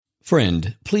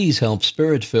Friend, please help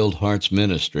Spirit-Filled Hearts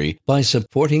Ministry by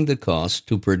supporting the cost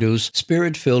to produce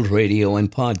Spirit-Filled Radio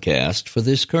and podcast for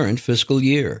this current fiscal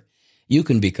year. You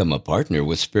can become a partner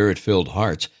with Spirit-Filled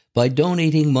Hearts by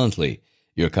donating monthly.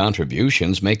 Your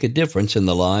contributions make a difference in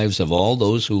the lives of all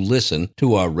those who listen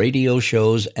to our radio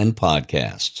shows and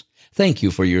podcasts. Thank you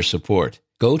for your support.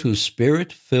 Go to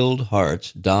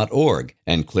spiritfilledhearts.org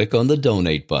and click on the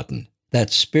donate button.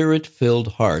 That's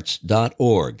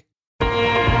spiritfilledhearts.org.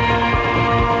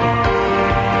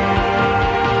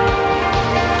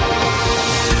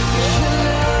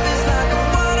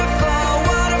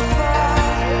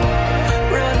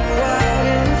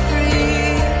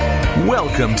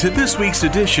 Welcome to this week's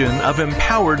edition of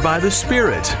Empowered by the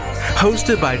Spirit,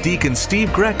 hosted by Deacon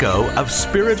Steve Greco of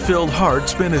Spirit-Filled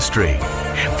Hearts Ministry.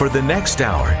 For the next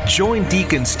hour, join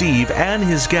Deacon Steve and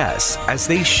his guests as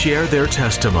they share their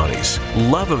testimonies,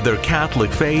 love of their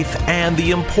Catholic faith, and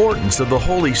the importance of the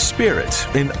Holy Spirit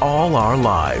in all our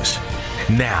lives.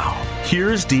 Now,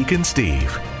 here's Deacon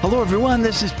Steve. Hello, everyone.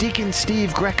 This is Deacon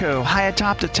Steve Greco, high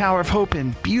atop the Tower of Hope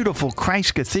in beautiful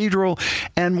Christ Cathedral.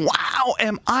 And wow,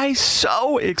 am I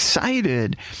so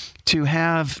excited to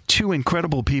have two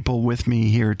incredible people with me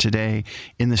here today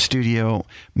in the studio.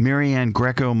 Marianne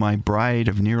Greco, my bride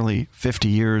of nearly 50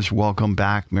 years. Welcome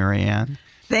back, Marianne.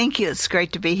 Thank you. It's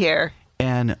great to be here.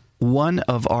 And one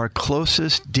of our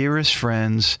closest, dearest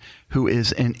friends who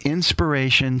is an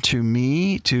inspiration to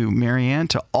me, to Marianne,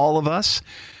 to all of us,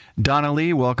 Donna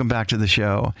Lee. Welcome back to the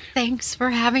show. Thanks for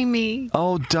having me.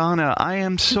 Oh, Donna, I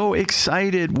am so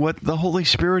excited what the Holy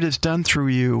Spirit has done through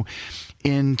you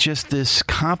in just this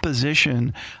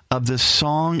composition of the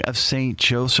Song of St.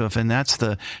 Joseph. And that's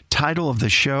the title of the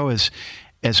show. As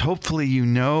hopefully you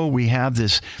know, we have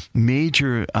this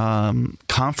major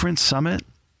conference summit,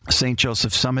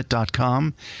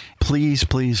 stjosephsummit.com. Please,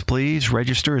 please, please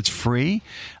register. It's free.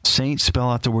 Saint, spell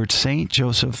out the word Saint,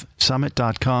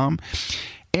 josephsummit.com.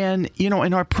 And, you know,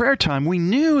 in our prayer time, we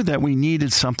knew that we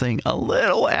needed something a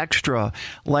little extra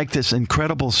like this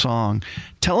incredible song.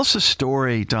 Tell us a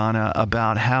story, Donna,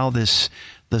 about how the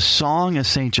Song of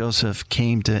St. Joseph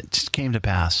came to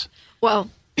pass. Well,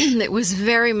 it was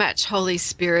very much Holy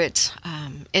Spirit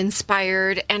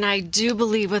inspired, and I do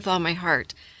believe with all my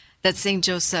heart that St.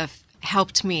 Joseph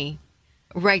helped me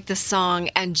write the song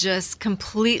and just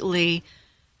completely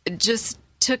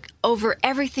took over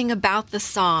everything about the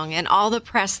song and all the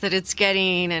press that it's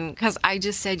getting. And because I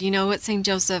just said, you know what, St.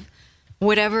 Joseph,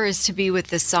 whatever is to be with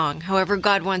this song, however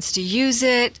God wants to use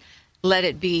it, let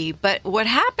it be. But what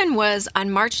happened was on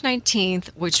March 19th,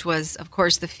 which was, of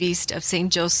course, the feast of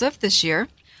St. Joseph this year,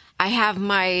 I have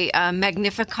my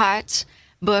Magnificat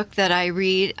book that I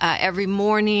read every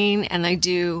morning, and I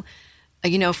do,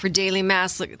 for daily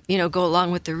mass, go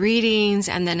along with the readings.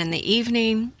 And then in the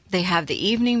evening, they have the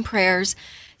evening prayers.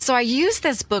 So I use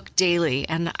this book daily,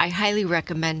 and I highly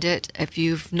recommend it. If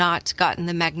you've not gotten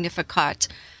the Magnificat,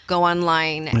 go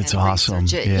online and it's awesome.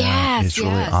 Research it. Yeah, it's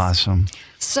really awesome.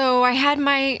 So I had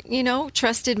my,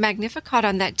 trusted Magnificat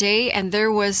on that day, and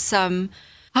there was some,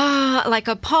 like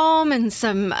a poem and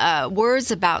some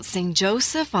words about St.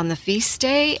 Joseph on the feast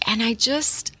day. And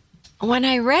when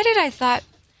I read it, I thought,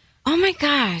 oh my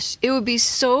gosh, it would be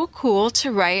so cool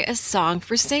to write a song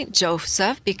for St.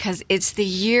 Joseph because it's the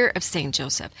year of St.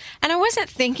 Joseph. And I wasn't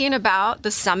thinking about the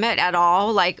summit at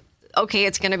all, like, okay,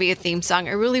 it's going to be a theme song.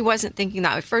 I really wasn't thinking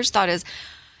that. My first thought is,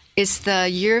 it's the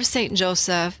year of St.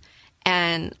 Joseph.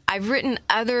 And I've written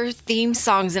other theme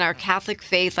songs in our Catholic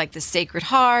faith, like the Sacred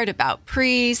Heart, about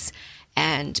priests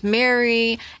and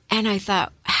Mary. And I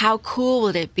thought, how cool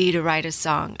would it be to write a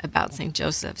song about St.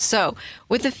 Joseph? So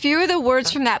with a few of the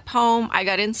words from that poem, I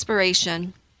got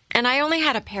inspiration. And I only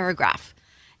had a paragraph.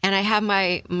 And I have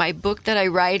my book that I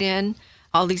write in,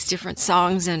 all these different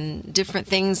songs and different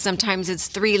things. Sometimes it's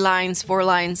 3 lines, 4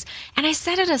 lines. And I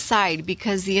set it aside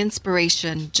because the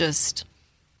inspiration just,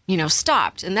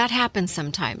 stopped. And that happens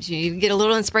sometimes. You get a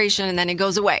little inspiration and then it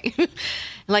goes away,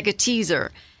 like a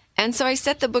teaser. And so I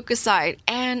set the book aside,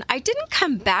 and I didn't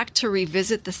come back to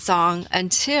revisit the song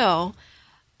until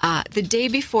the day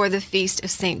before the feast of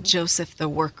St. Joseph the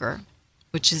Worker,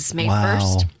 which is May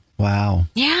 1st. Wow.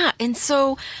 Yeah. And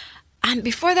so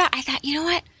before that, I thought, you know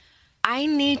what? I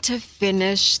need to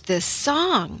finish this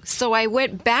song. So I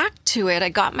went back to it. I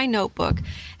got my notebook,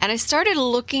 and I started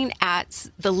looking at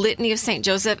the Litany of St.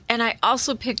 Joseph, and I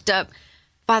also picked up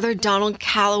Father Donald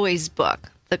Calloway's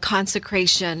book, The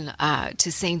Consecration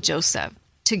to St. Joseph,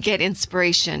 to get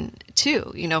inspiration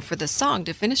too, for the song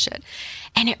to finish it.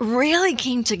 And it really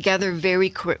came together very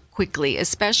quickly,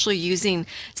 especially using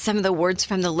some of the words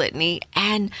from the litany.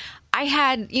 And I I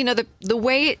had, the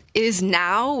way it is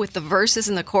now with the verses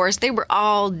and the chorus, they were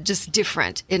all just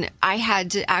different. And I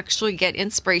had to actually get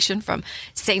inspiration from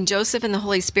St. Joseph and the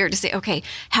Holy Spirit to say, okay,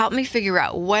 help me figure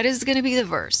out what is going to be the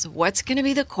verse, what's going to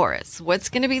be the chorus, what's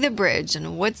going to be the bridge,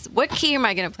 and what key am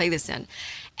I going to play this in?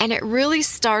 And it really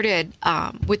started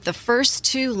with the first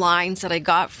two lines that I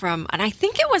got from, and I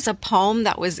think it was a poem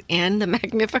that was in the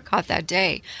Magnificat that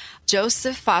day.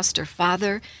 Joseph, foster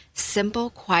father,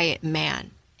 simple, quiet man.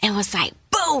 And was like,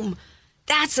 boom,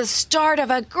 that's a start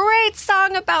of a great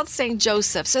song about St.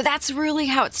 Joseph. So that's really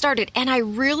how it started. And I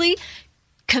really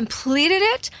completed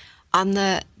it on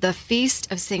the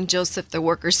feast of St. Joseph the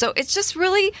Worker. So it's just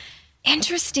really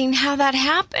interesting how that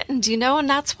happened, and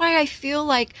that's why I feel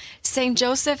like St.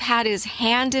 Joseph had his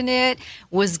hand in it,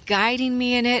 was guiding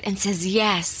me in it, and says,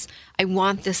 yes, I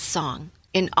want this song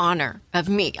in honor of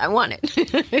me. I want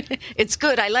it. It's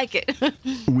good. I like it.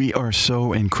 We are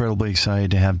so incredibly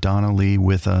excited to have Donna Lee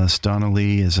with us. Donna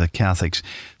Lee is a Catholic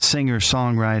singer,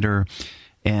 songwriter,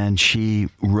 and she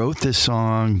wrote this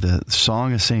song, the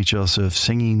Song of St. Joseph,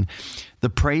 singing the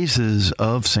praises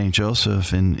of St.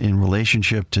 Joseph in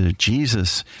relationship to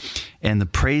Jesus, and the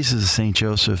praises of St.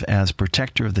 Joseph as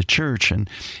protector of the church. And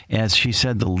as she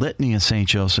said, the litany of St.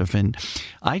 Joseph. And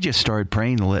I just started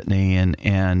praying the litany,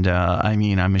 and I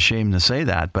mean, I'm ashamed to say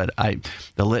that, but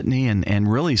the litany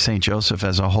and really St. Joseph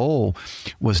as a whole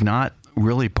was not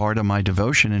really part of my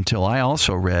devotion until I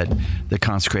also read The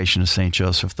Consecration of St.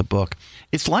 Joseph, the book.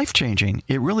 It's life-changing.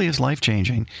 It really is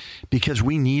life-changing because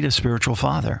we need a spiritual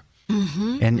father.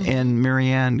 Mm-hmm. And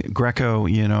Marianne Greco,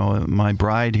 my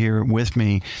bride here with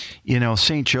me,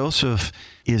 St. Joseph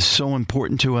is so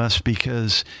important to us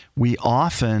because we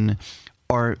often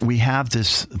we have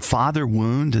this father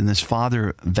wound and this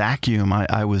father vacuum.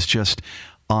 I was just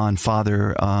on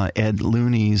Father Ed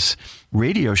Looney's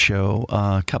radio show,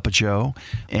 Cup of Joe,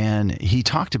 and he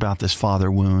talked about this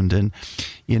father wound. And,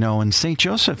 and St.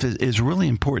 Joseph is really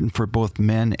important for both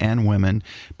men and women.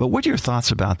 But what are your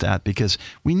thoughts about that? Because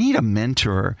we need a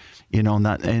mentor, and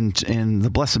the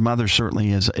Blessed Mother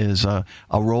certainly is a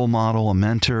role model, a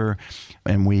mentor,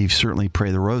 and we certainly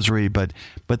pray the rosary, but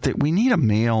that we need a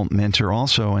male mentor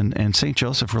also, and St.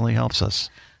 Joseph really helps us.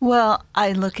 Well,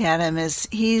 I look at him as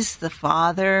he's the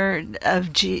father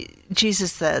of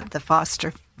Jesus, the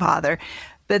foster father,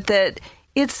 but that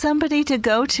it's somebody to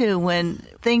go to when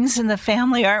things in the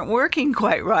family aren't working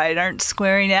quite right, aren't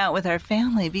squaring out with our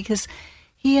family, because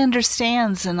he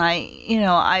understands. And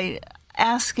I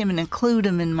ask him and include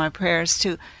him in my prayers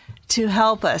to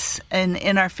help us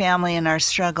in our family and our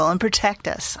struggle and protect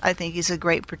us. I think he's a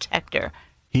great protector.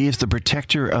 He is the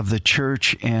protector of the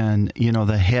church and,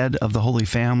 the head of the Holy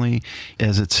Family,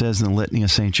 as it says in the Litany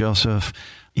of St. Joseph.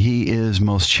 He is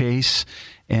most chaste,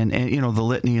 and the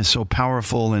litany is so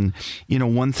powerful. And,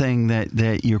 one thing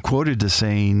that you're quoted as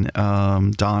saying,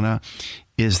 Donna,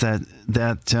 is that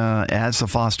as the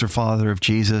foster father of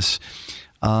Jesus,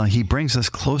 he brings us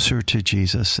closer to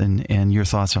Jesus. And your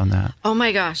thoughts on that? Oh,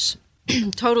 my gosh.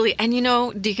 Totally.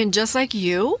 And, Deacon, just like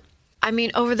you,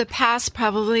 over the past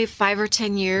probably 5 or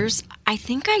 10 years, I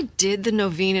think I did the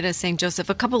novena to St. Joseph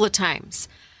a couple of times.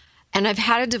 And I've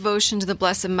had a devotion to the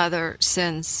Blessed Mother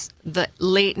since the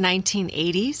late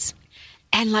 1980s.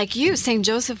 And like you, St.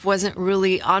 Joseph wasn't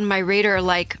really on my radar,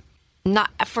 not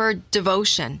for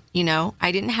devotion,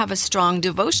 I didn't have a strong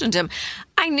devotion to him.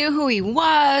 I knew who he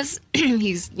was.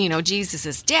 He's,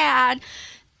 Jesus' dad.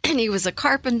 And he was a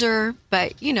carpenter.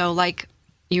 But, like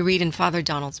you read in Father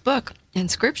Donald's book, in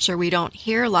Scripture, we don't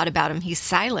hear a lot about him. He's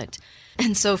silent.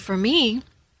 And so for me,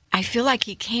 I feel like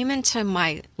he came into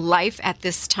my life at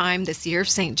this time, this year of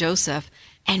St. Joseph.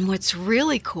 And what's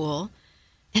really cool,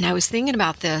 and I was thinking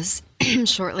about this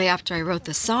shortly after I wrote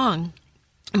the song,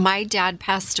 my dad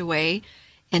passed away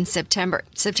in September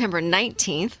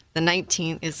 19th. The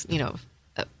 19th is,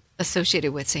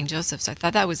 associated with St. Joseph. So I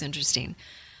thought that was interesting.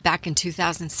 Back in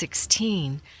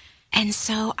 2016. And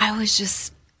so I was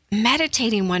just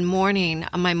meditating one morning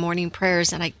on my morning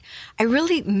prayers, and I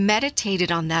really meditated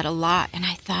on that a lot. And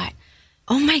I thought,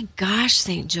 oh my gosh,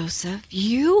 St. Joseph,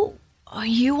 you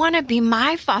want to be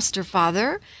my foster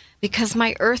father because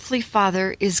my earthly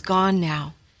father is gone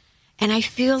now. And I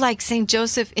feel like St.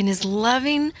 Joseph, in his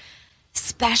loving,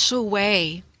 special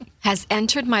way, has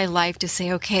entered my life to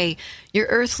say, okay, your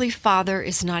earthly father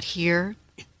is not here,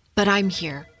 but I'm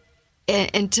here.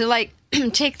 And to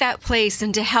take that place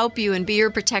and to help you and be your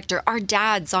protector. Our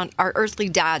earthly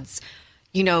dads,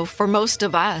 for most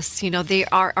of us, they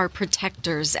are our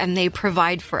protectors and they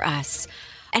provide for us.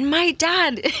 And my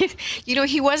dad,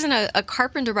 he wasn't a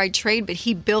carpenter by trade, but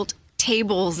he built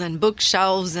tables and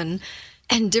bookshelves and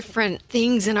and different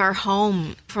things in our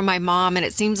home from my mom. And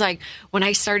it seems like when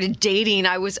I started dating,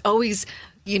 I was always,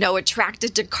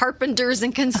 attracted to carpenters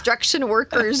and construction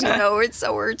workers,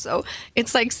 so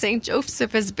it's like St.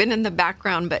 Joseph has been in the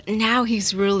background, but now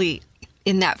he's really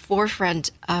in that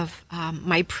forefront of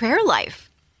my prayer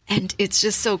life. And it's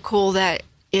just so cool that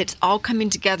it's all coming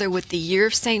together with the Year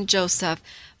of St. Joseph,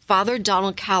 Father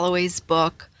Donald Calloway's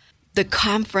book, the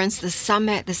conference, the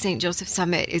summit, the St. Joseph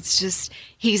Summit. It's just,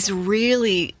 he's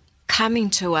really coming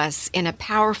to us in a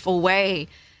powerful way,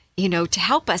 to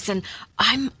help us. And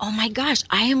I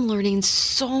am learning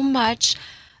so much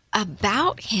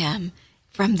about him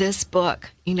from this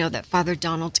book, that Father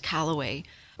Donald Calloway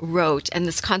wrote, and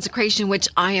this consecration, which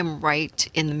I am right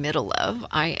in the middle of.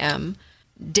 I am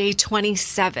day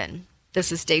 27.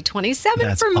 This is day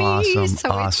 27 for me.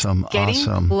 Awesome. It's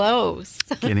getting close.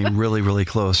 Getting really, really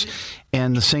close.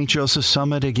 And the St. Joseph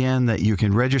Summit, again, that you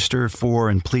can register for,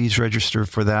 and please register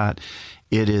for that.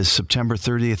 It is September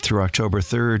 30th through October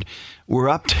 3rd. We're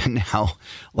up to now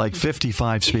like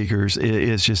 55 speakers. It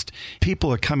is just,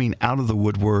 people are coming out of the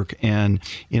woodwork, and,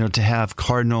 to have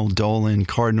Cardinal Dolan,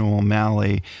 Cardinal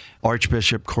O'Malley,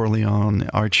 Archbishop Corleone,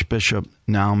 Archbishop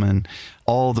Naumann,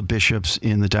 all the bishops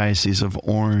in the Diocese of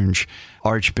Orange,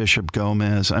 Archbishop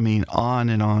Gomez, on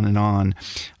and on and on.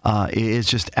 It's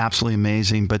just absolutely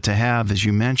amazing. But to have, as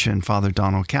you mentioned, Father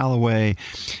Donald Calloway,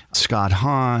 Scott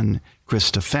Hahn, Chris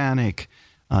Stefanik,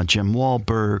 Jim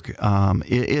Wahlberg,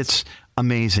 it's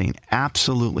amazing,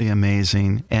 absolutely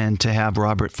amazing. And to have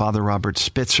Father Robert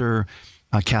Spitzer,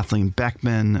 Kathleen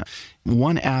Beckman,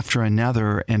 one after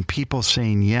another, and people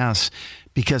saying yes,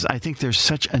 because I think there's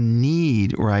such a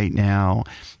need right now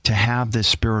to have this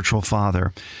spiritual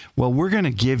father. Well, we're going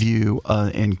to give you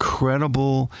an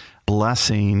incredible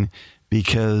blessing,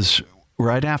 because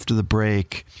right after the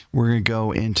break, we're going to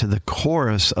go into the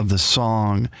chorus of the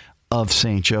song of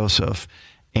St. Joseph.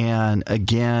 And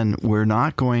again, we're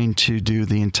not going to do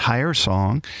the entire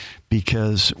song,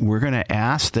 because we're going to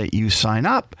ask that you sign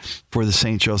up for the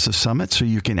St. Joseph Summit so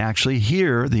you can actually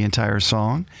hear the entire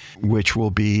song, which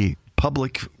will be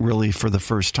public really for the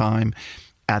first time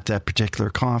at that particular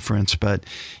conference. But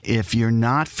if you're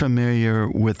not familiar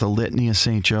with the Litany of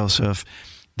St. Joseph,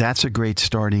 that's a great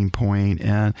starting point.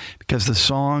 And because the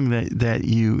song that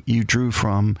you drew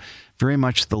from, very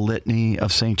much the Litany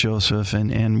of St. Joseph,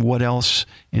 and what else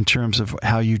in terms of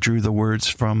how you drew the words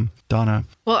from, Donna?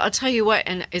 Well, I'll tell you what,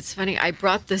 and it's funny, I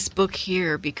brought this book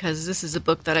here because this is a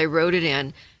book that I wrote it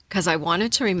in because I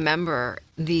wanted to remember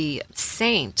the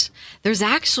saint. There's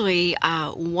actually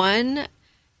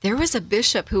there was a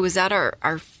bishop who was at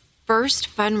our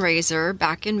first fundraiser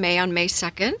back in May, on May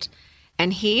 2nd,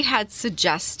 and he had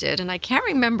suggested, and I can't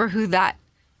remember who that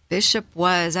bishop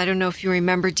was. I don't know if you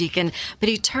remember, Deacon, but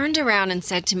he turned around and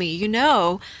said to me,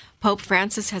 Pope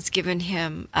Francis has given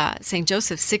him, St.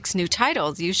 Joseph, 6 new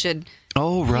titles. You should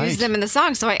use them in the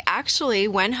song. So I actually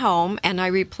went home and I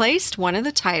replaced one of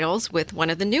the titles with one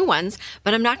of the new ones,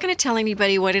 but I'm not going to tell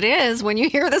anybody what it is when you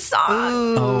hear the song.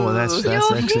 Oh, that's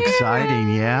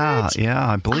exciting. Yeah.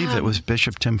 I believe it was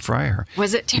Bishop Tim Fryer.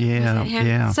 Was it Tim? Yeah, was it him?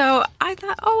 yeah. So I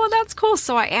thought, that's cool.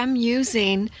 So I am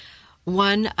using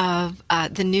one of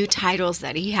the new titles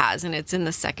that he has, and it's in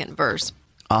the second verse.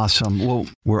 Awesome. Well,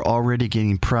 we're already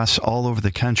getting press all over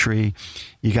the country.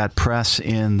 You got press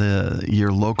in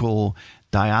your local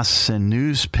diocesan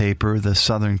newspaper, the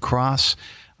Southern Cross,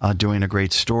 doing a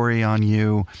great story on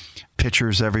you,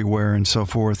 pictures everywhere and so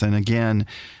forth. And again,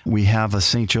 we have a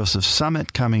St. Joseph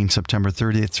Summit coming September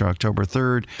 30th through October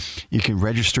 3rd. You can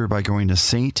register by going to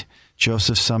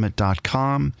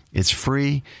stjosephsummit.com. It's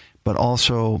free. But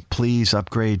also, please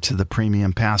upgrade to the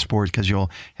Premium Passport, because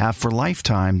you'll have for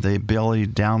lifetime the ability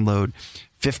to download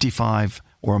 55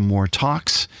 or more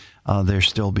talks. They're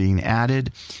still being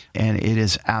added, and it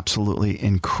is absolutely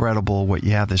incredible what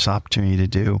you have this opportunity to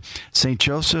do. St.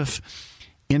 Joseph,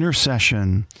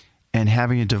 intercession, and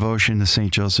having a devotion to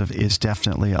St. Joseph is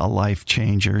definitely a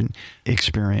life-changer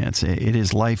experience. It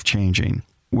is life-changing.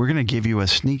 We're going to give you a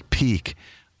sneak peek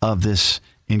of this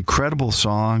incredible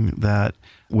song that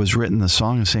was written, the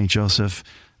Song of St. Joseph,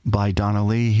 by Donna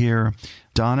Lee here.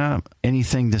 Donna,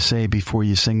 anything to say before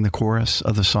you sing the chorus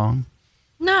of the song?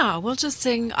 No, we'll just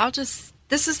sing.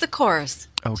 This is the chorus.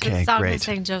 Okay, the Song great. of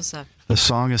St. Joseph. The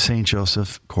Song of St.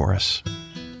 Joseph chorus.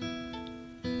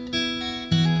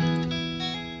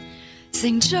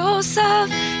 St. Joseph,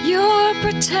 your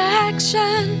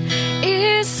protection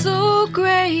is so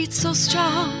great, so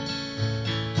strong.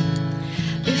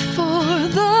 Before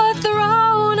the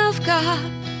throne of God,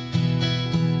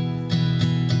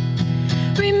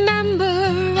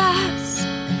 remember us,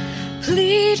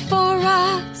 plead for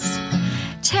us,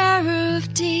 terror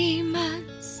of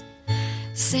demons,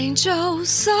 Saint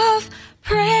Joseph,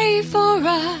 pray for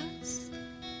us.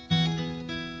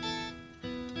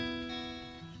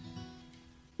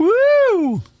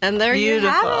 Woo! And there you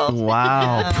have it.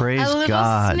 Wow, praise A little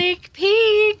God. sneak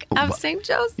peek of St.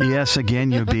 Joseph. Yes,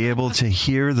 again, you'll be able to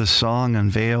hear the song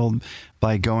unveiled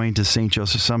by going to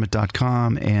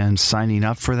stjosephsummit.com and signing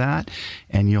up for that.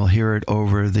 And you'll hear it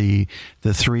over the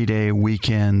 3-day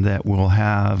weekend that we'll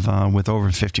have with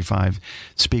over 55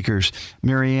 speakers.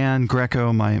 Marianne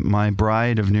Greco, my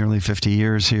bride of nearly 50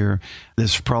 years here,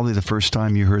 this is probably the first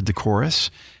time you heard the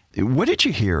chorus. What did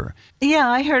you hear? Yeah,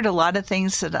 I heard a lot of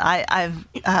things that I've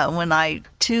when I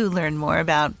too learned more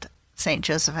about St.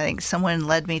 Joseph. I think someone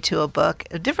led me to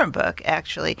a different book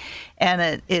actually,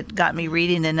 and it got me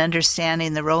reading and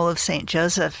understanding the role of St.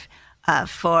 Joseph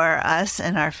for us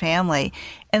and our family.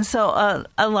 And so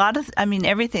a lot of,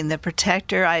 everything, the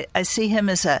protector, I see him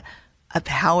as a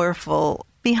powerful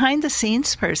behind the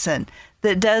scenes person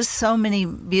that does so many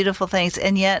beautiful things,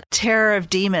 and yet terror of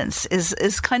demons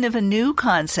is kind of a new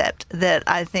concept that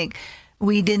I think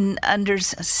we didn't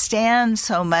understand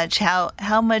so much,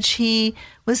 how much he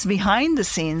was behind the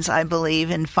scenes, I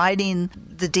believe, in fighting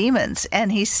the demons,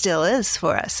 and he still is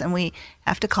for us, and we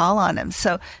have to call on him.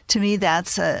 So to me,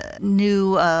 that's a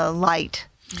new light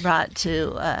brought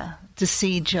to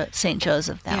see St.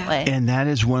 Joseph that way. And that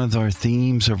is one of our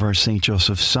themes of our St.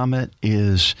 Joseph Summit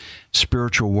is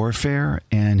spiritual warfare,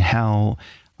 and how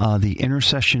the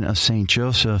intercession of St.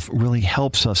 Joseph really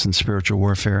helps us in spiritual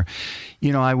warfare.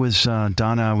 You know, I was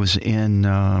in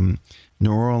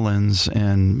New Orleans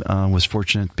and was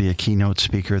fortunate to be a keynote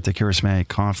speaker at the Charismatic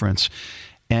Conference.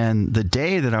 And the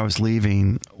day that I was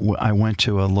leaving, I went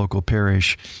to a local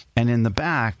parish, and in the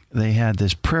back, they had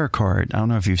this prayer card. I don't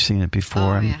know if you've seen it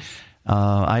before. Oh, yes.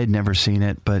 I had never seen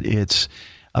it, but it's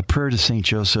a prayer to St.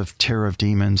 Joseph, terror of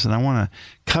demons. And I want to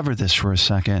cover this for a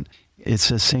second. It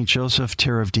says, St. Joseph,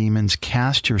 terror of demons,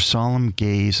 cast your solemn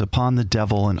gaze upon the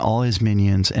devil and all his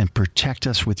minions and protect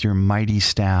us with your mighty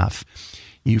staff.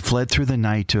 You fled through the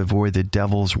night to avoid the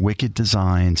devil's wicked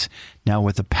designs. Now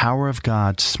with the power of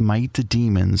God, smite the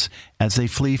demons as they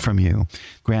flee from you.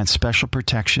 Grant special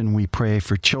protection, we pray,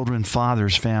 for children,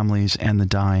 fathers, families, and the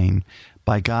dying.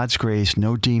 By God's grace,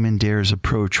 no demon dares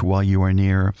approach while you are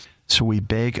near. So we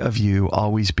beg of you,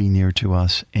 always be near to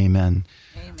us. Amen.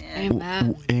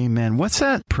 Amen. Amen. What's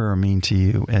that prayer mean to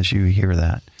you as you hear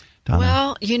that, Donna?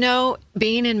 Well, you know,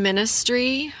 being in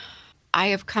ministry, I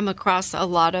have come across a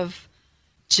lot of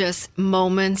just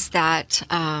moments that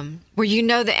where you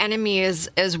know the enemy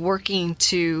is working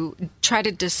to try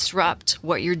to disrupt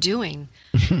what you're doing.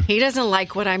 He doesn't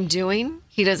like what I'm doing.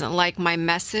 He doesn't like my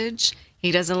message.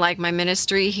 He doesn't like my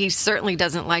ministry. He certainly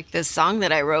doesn't like this song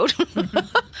that I wrote.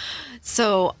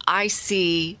 So I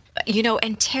see, you know,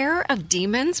 and terror of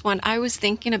demons, when I was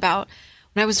thinking about,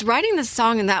 when I was writing the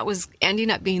song and that was ending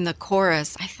up being the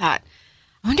chorus, I thought,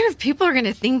 I wonder if people are going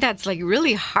to think that's like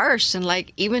really harsh and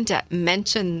like even to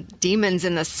mention demons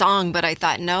in the song. But I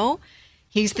thought, no,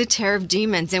 he's the terror of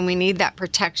demons and we need that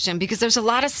protection because there's a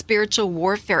lot of spiritual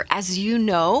warfare, as you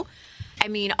know. I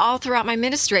mean, all throughout my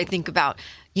ministry, I think about,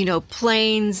 you know,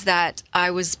 planes that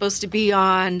I was supposed to be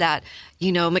on, that,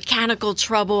 you know, mechanical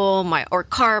trouble, my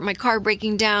car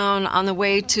breaking down on the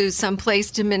way to some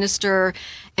place to minister,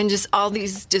 and just all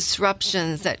these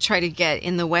disruptions that try to get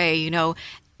in the way, you know.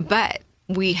 But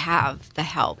we have the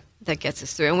help that gets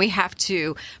us through, and we have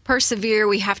to persevere.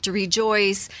 We have to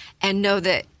rejoice and know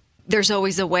that there's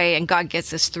always a way, and God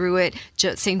gets us through it.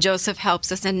 St. Joseph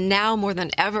helps us. And now more than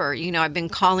ever, you know, I've been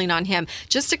calling on him.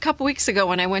 Just a couple weeks ago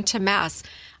when I went to Mass,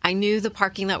 I knew the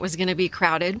parking lot was going to be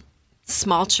crowded,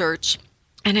 small church.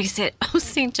 And I said, oh,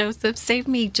 St. Joseph, save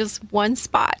me just one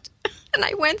spot. And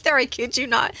I went there, I kid you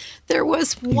not. There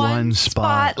was one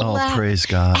spot left. Oh, praise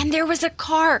God. And there was a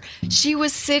car. She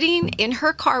was sitting in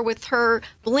her car with her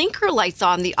blinker lights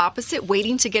on the opposite,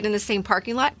 waiting to get in the same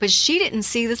parking lot. But she didn't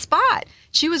see the spot.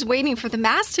 She was waiting for the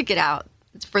Mass to get out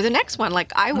for the next one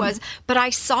like I was. But I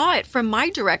saw it from my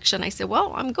direction. I said,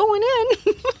 well, I'm going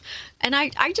in. And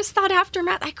I just thought after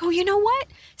Mass, I go, you know what?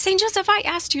 St. Joseph, I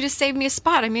asked you to save me a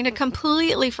spot. I mean, I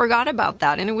completely forgot about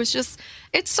that. And it was just,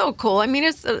 it's so cool. I mean,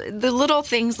 it's the little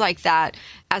things like that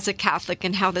as a Catholic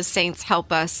and how the saints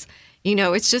help us. You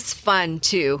know, it's just fun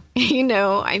too. You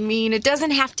know, I mean, it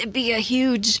doesn't have to be a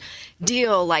huge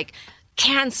deal like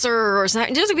cancer or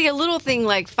something. Just be a little thing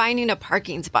like finding a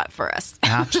parking spot for us.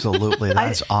 Absolutely.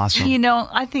 That's awesome. You know,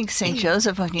 I think St.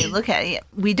 Joseph, when you look at it,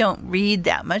 we don't read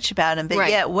that much about him, but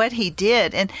Right. yet what he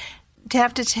did, and to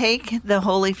have to take the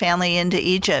Holy Family into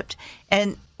Egypt,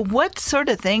 and what sort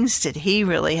of things did he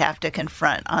really have to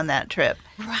confront on that trip?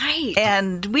 Right.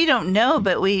 And we don't know,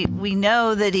 but we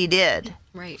know that he did.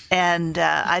 Right. And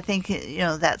I think,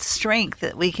 that strength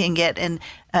that we can get and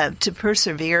to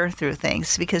persevere through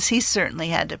things, because he certainly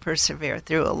had to persevere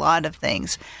through a lot of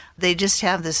things. They just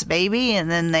have this baby, and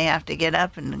then they have to get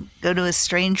up and go to a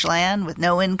strange land with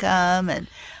no income. And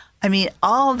I mean,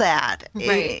 all that.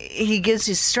 Right. He gives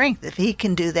you strength. If he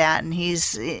can do that and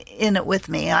he's in it with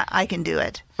me, I can do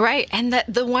it. Right. And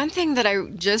the one thing that I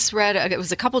just read, it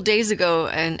was a couple days ago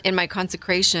in my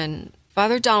consecration,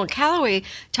 Father Donald Calloway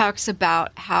talks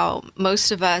about how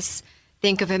most of us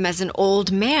think of him as an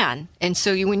old man. And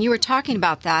so when you were talking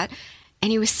about that,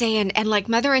 and he was saying, and like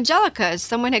Mother Angelica,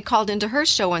 someone had called into her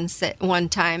show one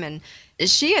time, and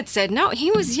she had said, no, he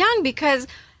was young, because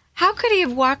how could he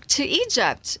have walked to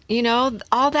Egypt,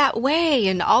 all that way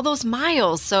and all those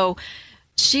miles? So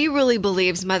she really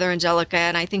believes, Mother Angelica,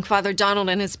 and I think Father Donald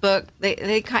in his book,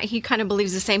 he kind of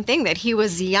believes the same thing, that he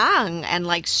was young and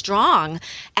like strong.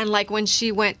 And like when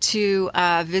she went to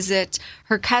visit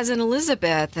her cousin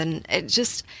Elizabeth, and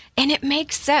it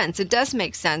makes sense. It does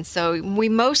make sense. So we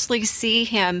mostly see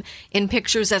him in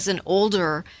pictures as an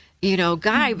older,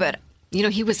 guy, but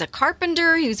he was a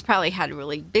carpenter. He's probably had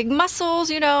really big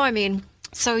muscles,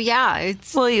 So, yeah,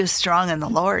 well, he was strong in the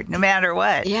Lord, no matter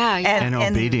what. Yeah. And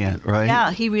obedient, right?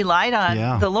 Yeah, he relied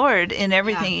on the Lord in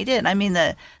everything he did. I mean,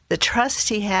 the trust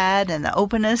he had and the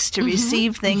openness to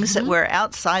receive things that were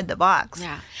outside the box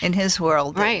in his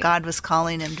world that God was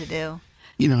calling him to do.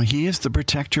 He is the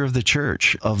protector of the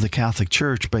church, of the Catholic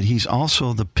Church, but he's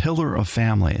also the pillar of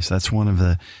families. That's one of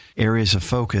the areas of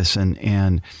focus.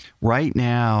 And right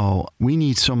now, we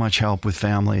need so much help with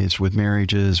families, with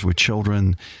marriages, with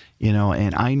children,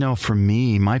 and I know for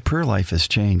me, my prayer life has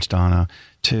changed, Donna,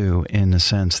 too, in the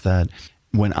sense that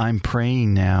when I'm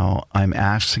praying now, I'm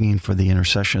asking for the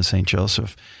intercession of St.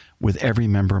 Joseph with every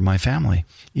member of my family,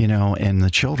 and the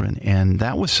children. And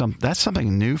that's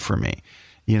something new for me.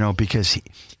 Because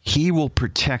he will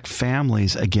protect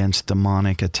families against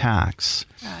demonic attacks,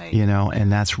 right.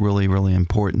 And that's really, really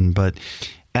important. But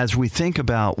as we think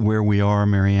about where we are,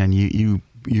 Marianne, you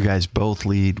guys both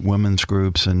lead women's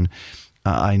groups, and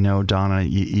I know, Donna,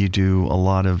 you do a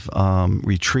lot of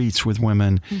retreats with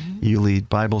women. Mm-hmm. You lead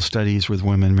Bible studies with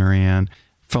women, Marianne.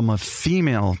 From a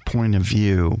female point of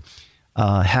view,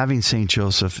 having St.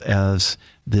 Joseph as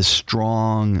this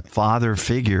strong father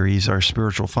figure, he's our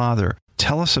spiritual father.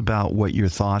 Tell us about what your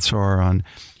thoughts are on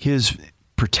his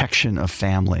protection of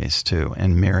families, too,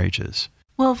 and marriages.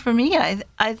 Well, for me,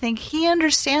 I think he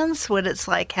understands what it's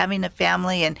like having a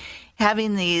family and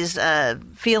having these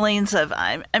feelings of,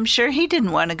 I'm sure he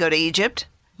didn't want to go to Egypt.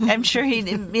 I'm sure he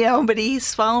didn't, but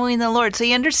he's following the Lord. So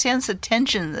he understands the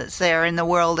tension that's there in the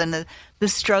world and the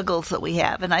struggles that we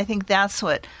have. And I think that's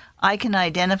what I can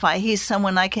identify. He's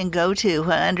someone I can go to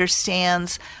who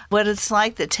understands what it's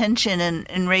like, the tension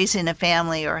in raising a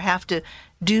family, or have to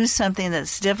do something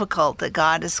that's difficult that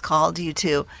God has called you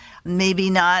to.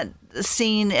 Maybe not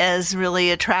seen as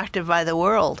really attractive by the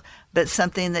world, but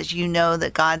something that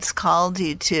that God's called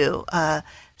you to.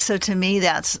 So to me,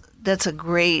 that's a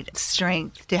great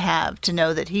strength to have, to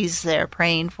know that he's there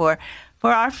praying for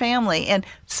our family. And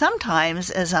sometimes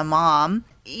as a mom,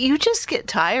 you just get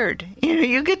tired.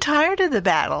 You get tired of the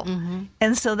battle. Mm-hmm.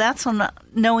 And so that's when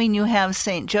knowing you have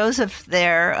St. Joseph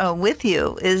there with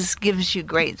you gives you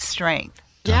great strength.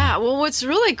 Yeah. Well, what's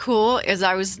really cool is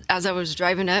as I was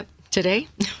driving up today,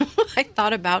 I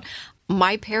thought about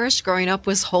my parish growing up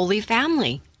was Holy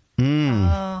Family.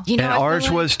 And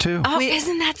ours was too. Oh,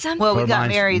 isn't that something? Well, we got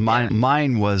married there.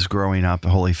 Mine was growing up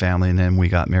Holy Family, and then we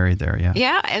got married there, yeah.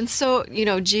 Yeah, and so,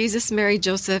 Jesus, Mary,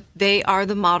 Joseph, they are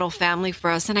the model family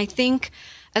for us. And I think,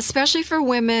 especially for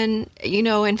women,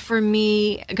 and for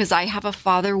me, because I have a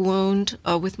father wound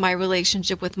with my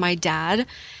relationship with my dad.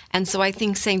 And so I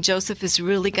think St. Joseph is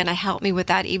really going to help me with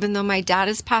that, even though my dad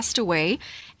has passed away.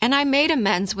 And I made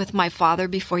amends with my father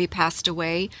before he passed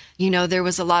away. There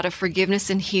was a lot of forgiveness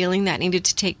and healing that needed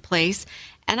to take place.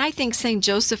 And I think St.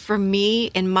 Joseph, for me,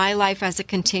 in my life as it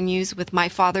continues with my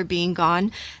father being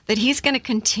gone, that he's going to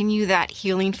continue that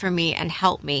healing for me and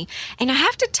help me. And I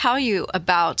have to tell you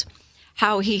about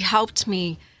how he helped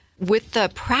me with the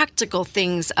practical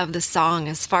things of the song,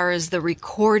 as far as the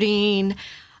recording,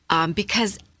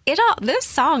 because this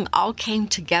song all came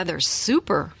together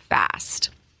super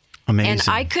fast. Amazing. And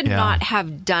I could not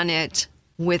have done it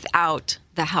without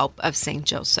the help of St.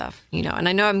 Joseph, And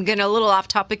I know I'm getting a little off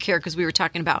topic here because we were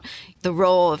talking about the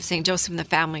role of St. Joseph in the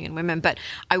family and women, but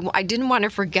I didn't want to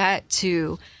forget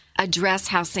to address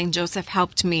how St. Joseph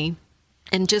helped me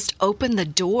and just open the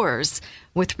doors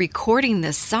with recording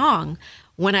this song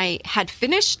when I had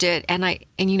finished it, and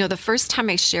the first time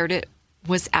I shared it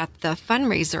was at the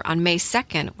fundraiser on May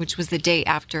 2nd, which was the day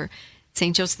after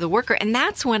St. Joseph the Worker. And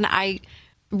that's when I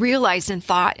realized and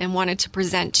thought and wanted to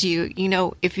present to you,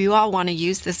 if you all want to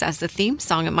use this as the theme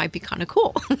song, it might be kind of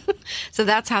cool. So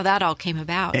that's how that all came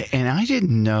about. And I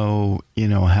didn't know,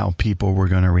 how people were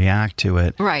going to react to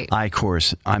it. Right. Of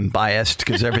course, I'm biased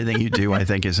because everything you do, I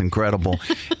think, is incredible.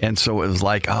 And so it was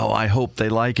like, oh, I hope they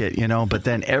like it, but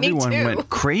then everyone went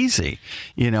crazy,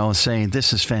 saying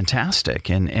this is fantastic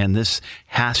and this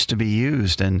has to be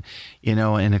used. And,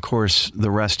 and of course,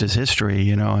 the rest is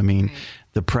history, Right.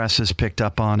 The press has picked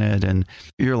up on it, and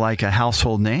you're like a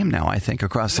household name now, I think,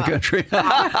 across the country. But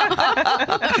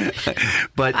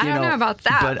I don't know about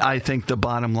that. But I think the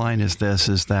bottom line is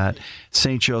that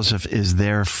St. Joseph is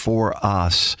there for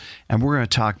us, and we're going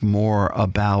to talk more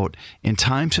about in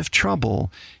times of trouble,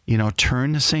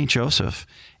 turn to St. Joseph.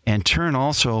 And turn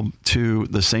also to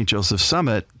the St. Joseph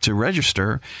Summit to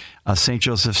register,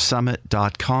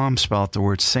 stjosephsummit.com, spell out the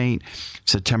word Saint,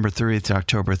 September 30th to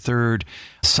October 3rd.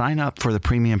 Sign up for the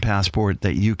premium passport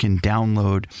that you can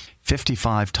download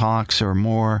 55 talks or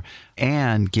more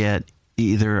and get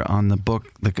either on the book,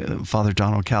 the Father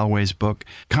Donald Calloway's book,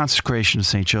 Consecration of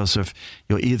St. Joseph.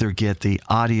 You'll either get the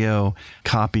audio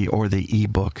copy or the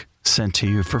ebook sent to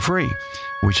you for free,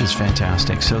 which is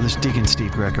fantastic. So this is Deacon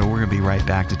Steve Greco. We're going to be right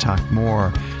back to talk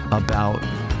more about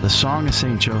the Song of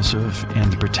St. Joseph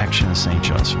and the protection of St.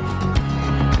 Joseph.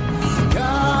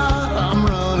 God, I'm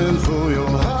running for your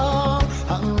heart.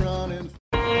 I'm running.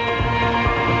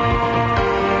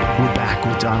 We're back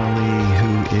with Donna Lee,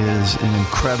 who is an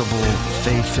incredible,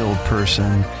 faith-filled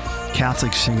person,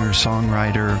 Catholic singer,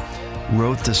 songwriter,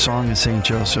 wrote the Song of St.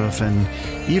 Joseph, and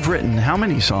you've written how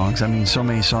many songs? So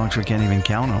many songs we can't even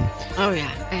count them. Oh yeah,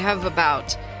 I have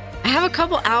a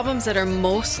couple albums that are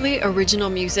mostly original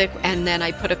music, and then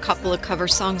I put a couple of cover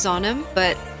songs on them.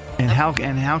 But how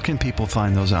can people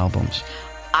find those albums?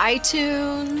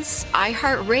 iTunes,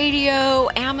 iHeartRadio,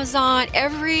 Amazon,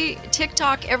 every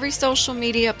TikTok, every social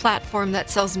media platform that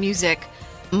sells music.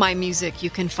 My music, you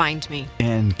can find me.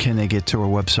 And can they get to our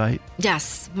website?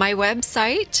 Yes. My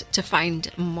website to find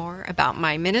more about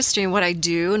my ministry and what I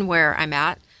do and where I'm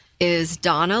at is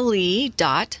donnalee.ws,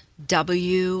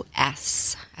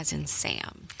 as in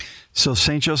Sam. So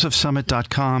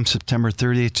stjosephsummit.com, September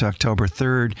 30th to October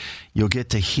 3rd. You'll get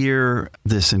to hear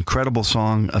this incredible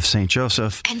song of St.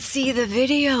 Joseph. And see the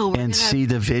video. See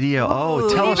the video.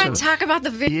 Tell us. Even talk about the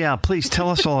video. Yeah, please tell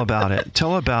us all about it.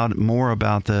 Tell more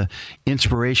about the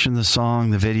inspiration of the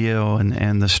song, the video,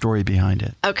 and the story behind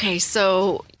it. Okay,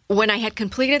 so when I had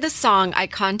completed the song, I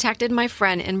contacted my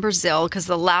friend in Brazil because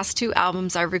the last two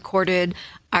albums I recorded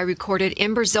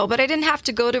in Brazil, but I didn't have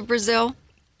to go to Brazil.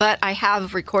 But I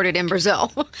have recorded in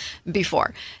Brazil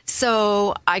before.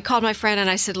 So I called my friend and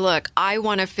I said, look, I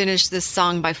want to finish this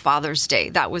song by Father's Day.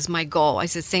 That was my goal. I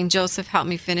said, St. Joseph, help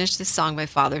me finish this song by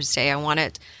Father's Day. I want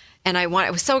it. And I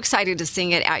was so excited to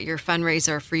sing it at your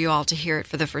fundraiser for you all to hear it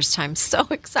for the first time. So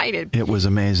excited. It was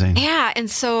amazing. Yeah.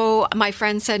 And so my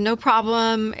friend said, no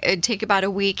problem. It'd take about a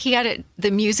week. He had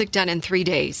the music done in 3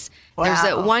 days. Wow. There's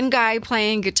that one guy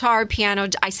playing guitar, piano.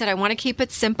 I said, I want to keep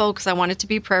it simple because I want it to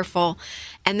be prayerful.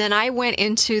 And then I went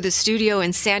into the studio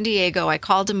in San Diego. I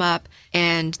called him up,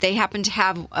 and they happened to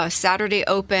have a Saturday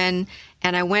open.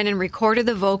 And I went and recorded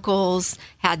the vocals,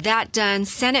 had that done,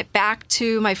 sent it back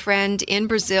to my friend in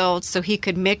Brazil so he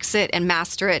could mix it and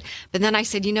master it. But then I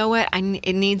said, you know what?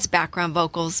 It needs background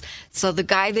vocals. So the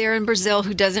guy there in Brazil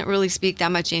who doesn't really speak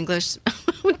that much English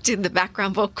did the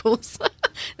background vocals.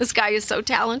 This guy is so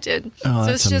talented. Oh,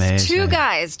 so it's just amazing. Two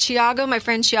guys, Thiago, my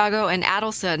friend Thiago, and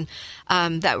Adelson,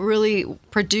 that really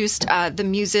produced the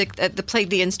music, that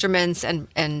played the instruments and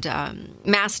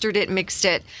mastered it, mixed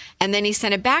it. And then he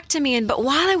sent it back to me. But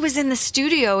while I was in the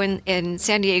studio in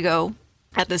San Diego,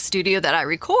 at the studio that I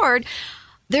record,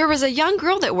 there was a young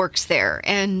girl that works there.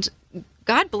 And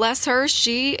God bless her.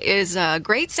 She is a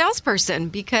great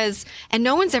salesperson and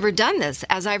no one's ever done this,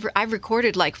 as I've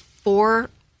recorded like 4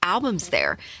 albums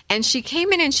there. And she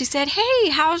came in and she said, hey,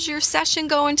 how's your session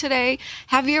going today?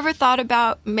 Have you ever thought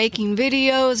about making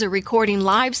videos or recording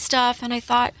live stuff? And I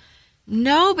thought,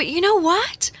 no, but you know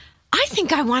what? I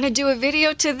think I want to do a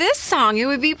video to this song. It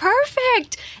would be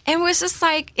perfect. And it was just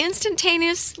like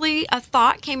instantaneously a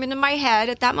thought came into my head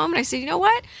at that moment. I said, you know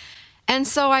what? And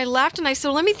so I left and I said,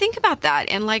 well, let me think about that.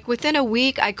 And like within a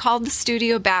week, I called the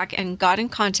studio back and got in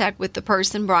contact with the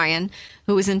person, Brian,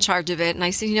 who was in charge of it. And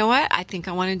I said, you know what? I think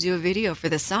I want to do a video for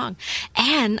this song.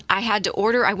 And I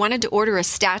wanted to order a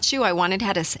statue. I wanted to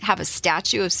have a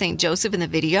statue of St. Joseph in the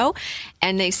video.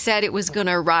 And they said it was going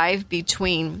to arrive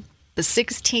between the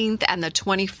 16th and the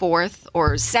 24th,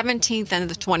 or 17th and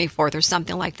the 24th, or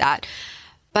something like that.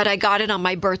 But I got it on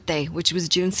my birthday, which was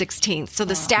June 16th. So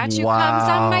the statue comes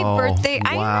on my birthday.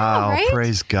 I know, right?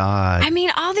 Praise God. I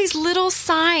mean, all these little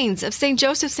signs of St.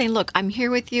 Joseph saying, look, I'm here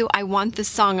with you. I want this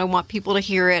song. I want people to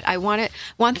hear it. I want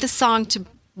the song to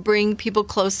bring people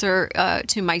closer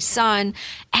to my son.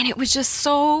 And it was just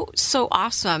so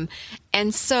awesome.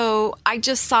 And so I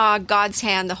just saw God's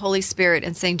hand, the Holy Spirit,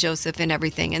 and St. Joseph and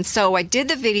everything. And so I did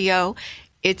the video.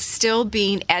 It's still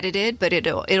being edited, but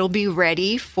it'll be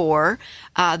ready for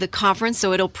the conference.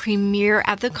 So it'll premiere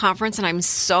at the conference, and I'm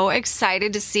so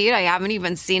excited to see it. I haven't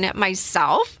even seen it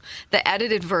myself, the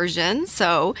edited version.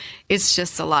 So it's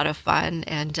just a lot of fun.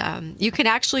 And you can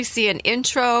actually see an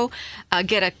intro,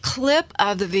 get a clip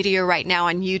of the video right now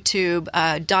on YouTube.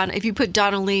 If you put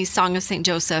Donna Lee, Song of St.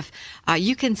 Joseph,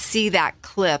 you can see that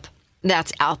clip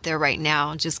that's out there right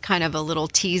now, just kind of a little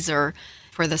teaser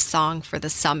for the song for the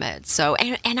summit. So,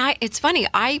 it's funny,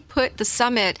 I put the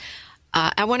summit,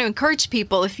 I want to encourage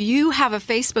people, if you have a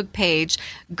Facebook page,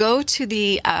 go to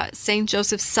the St.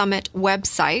 Joseph Summit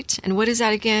website. And what is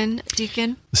that again,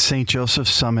 Deacon?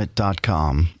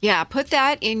 stjosephsummit.com. Yeah, put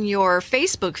that in your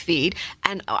Facebook feed.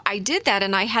 And I did that,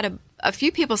 and I had a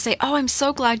few people say, oh, I'm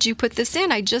so glad you put this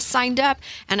in. I just signed up.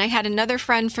 And I had another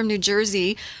friend from New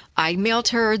Jersey. I emailed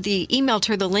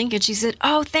her the link, and she said,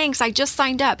 oh, thanks, I just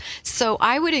signed up. So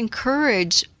I would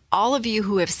encourage all of you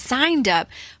who have signed up,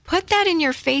 put that in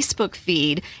your Facebook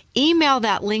feed, email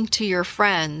that link to your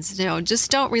friends.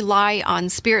 Just don't rely on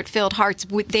Spirit-Filled Hearts.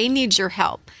 They need your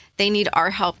help. They need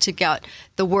our help to get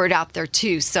the word out there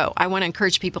too. So I want to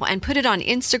encourage people, and put it on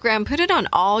Instagram, put it on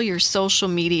all your social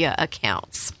media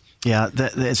accounts. Yeah,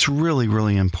 that's really,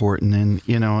 really important. And,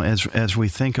 as we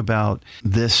think about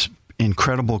this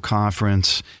incredible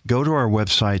conference, go to our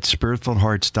website,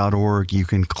 spiritfilledhearts.org. You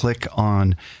can click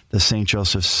on the St.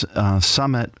 Joseph's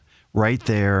Summit right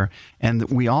there. And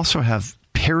we also have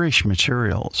parish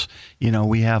materials.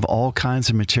 We have all kinds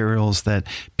of materials that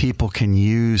people can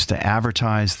use to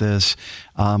advertise this.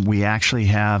 We actually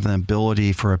have an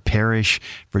ability for a parish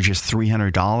for just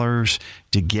 $300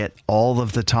 to get all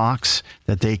of the talks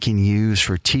that they can use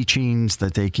for teachings,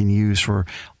 that they can use for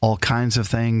all kinds of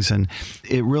things. And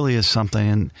it really is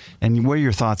something. And what are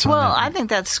your thoughts on that? Well, I think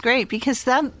that's great, because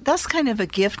that's kind of a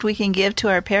gift we can give to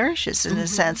our parishes in a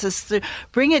sense, is to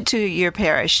bring it to your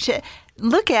parish, to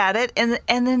look at it and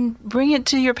then bring it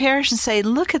to your parish and say,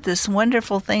 look at this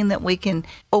wonderful thing that we can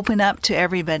open up to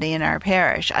everybody in our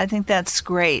parish. I think that's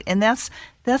great. And that's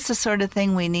the sort of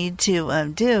thing we need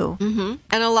to do. Mm-hmm.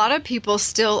 And a lot of people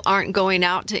still aren't going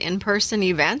out to in-person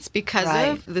events because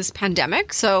of this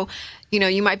pandemic. So,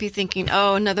 you might be thinking,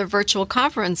 oh, another virtual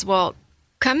conference. Well,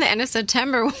 come the end of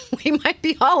September, we might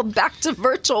be all back to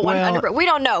virtual 100%. We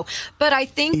don't know. But I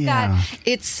think that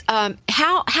it's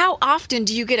how often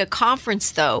do you get a conference,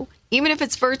 though, even if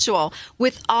it's virtual,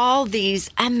 with all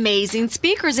these amazing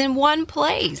speakers in one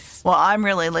place? Well, I'm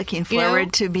really looking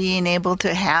forward to being able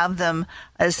to have them.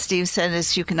 As Steve said,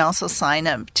 is you can also sign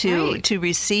up to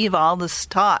receive all this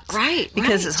talks. Right.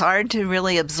 Because it's hard to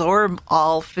really absorb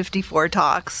all 54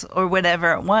 talks or whatever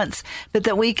at once, but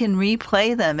that we can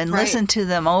replay them and listen to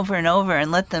them over and over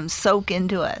and let them soak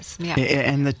into us. Yeah.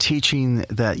 And the teaching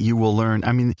that you will learn.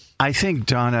 I mean, I think,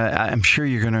 Donna, I'm sure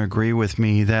you're going to agree with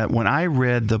me that when I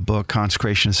read the book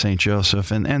Consecration of St. Joseph,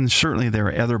 and certainly there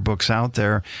are other books out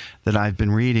there that I've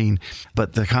been reading,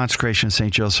 but the Consecration of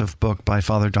St. Joseph book by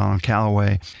Father Donald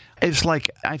Calloway, it's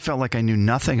like I felt like I knew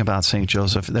nothing about St.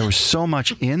 Joseph. There was so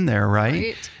much in there,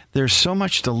 right? There's so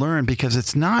much to learn, because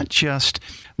it's not just,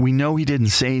 we know he didn't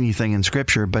say anything in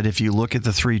Scripture, but if you look at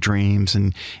the 3 dreams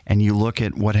and you look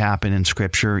at what happened in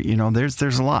Scripture,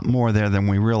 there's a lot more there than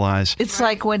we realize. It's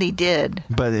like what he did.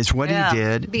 But it's what he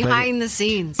did. Behind the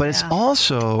scenes. But it's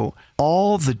also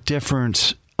all the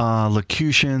different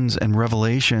locutions and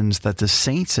revelations that the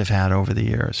saints have had over the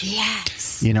years.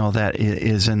 Yes. That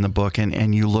is in the book.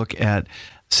 And you look at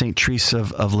St. Teresa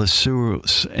of Lisieux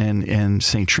and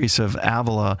St. Teresa of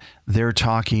Avila, they're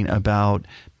talking about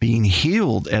being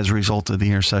healed as a result of the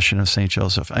intercession of St.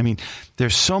 Joseph. I mean,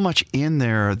 there's so much in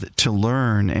there to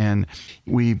learn. And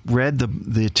we read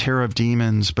the Terror of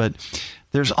Demons, but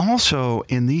there's also,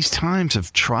 in these times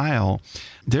of trial,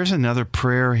 there's another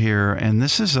prayer here. And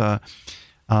this is from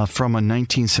a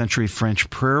 19th century French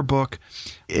prayer book.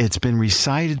 It's been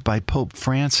recited by Pope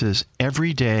Francis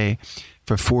every day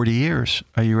for 40 years.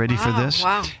 Are you ready for this?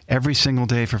 Wow. Every single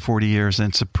day for 40 years. And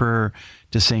it's a prayer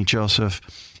to St. Joseph.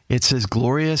 It says,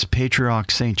 "Glorious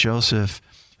Patriarch St. Joseph,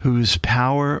 whose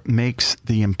power makes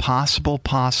the impossible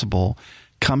possible,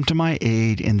 come to my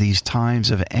aid in these times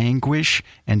of anguish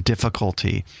and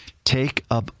difficulty. Take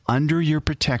up under your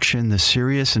protection the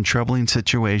serious and troubling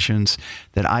situations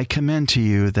that I commend to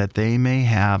you, that they may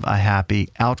have a happy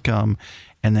outcome.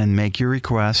 And then make your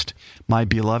request. My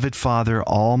beloved Father,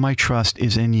 all my trust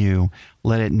is in you.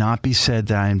 Let it not be said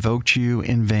that I invoked you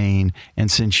in vain.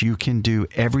 And since you can do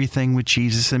everything with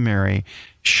Jesus and Mary,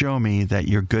 show me that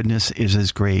your goodness is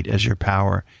as great as your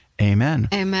power. Amen.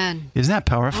 Amen. Isn't that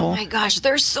powerful? Oh my gosh,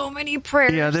 there's so many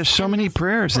prayers. Yeah, there's so many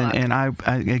prayers, and I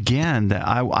again that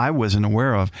I wasn't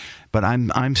aware of, but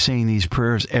I'm saying these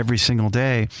prayers every single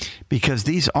day because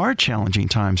these are challenging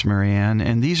times, Marianne,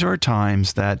 and these are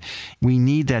times that we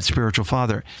need that spiritual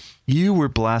father. You were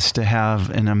blessed to have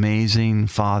an amazing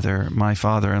father, my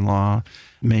father-in-law.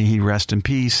 May he rest in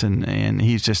peace. And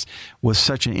he just was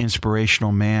such an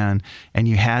inspirational man. And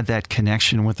you had that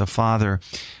connection with the Father.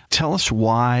 Tell us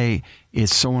why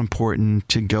it's so important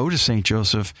to go to St.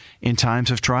 Joseph in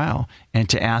times of trial and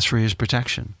to ask for his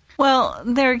protection. Well,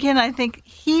 there again, I think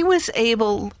he was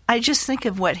able, I just think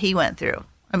of what he went through.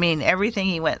 I mean, everything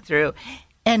he went through.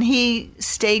 And he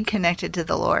stayed connected to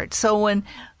the Lord. So when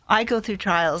I go through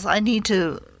trials, I need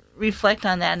to reflect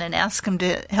on that and ask him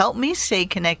to help me stay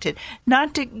connected,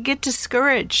 not to get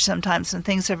discouraged sometimes when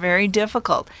things are very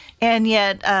difficult. And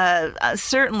yet,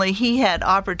 certainly he had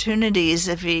opportunities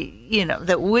if he,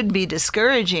 that would be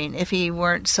discouraging if he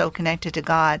weren't so connected to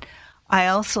God. I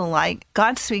also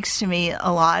God speaks to me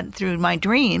a lot through my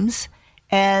dreams.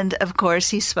 And of course,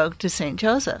 he spoke to St.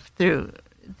 Joseph through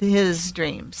his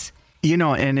dreams.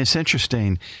 And it's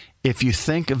interesting. If you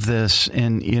think of this,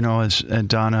 and, as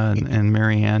Donna and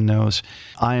Marianne knows,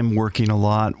 I am working a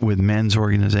lot with men's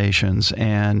organizations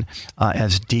and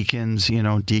as deacons,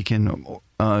 deacon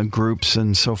groups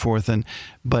and so forth.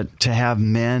 But to have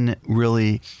men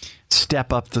really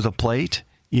step up to the plate,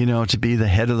 to be the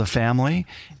head of the family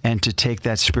and to take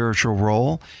that spiritual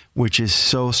role, which is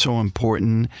so, so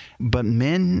important. But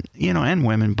men, and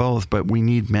women both, but we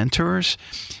need mentors.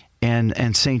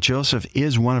 And St. Joseph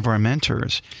is one of our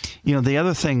mentors. The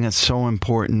other thing that's so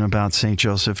important about St.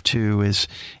 Joseph too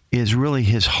is really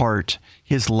his heart,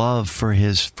 his love for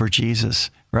Jesus,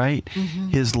 right? Mm-hmm.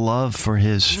 His love for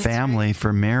his family, right.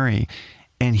 For Mary.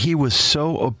 And he was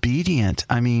so obedient.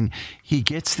 I mean, he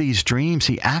gets these dreams,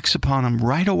 he acts upon them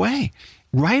right away.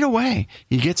 Right away.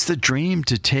 He gets the dream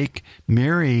to take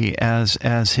Mary as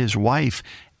his wife,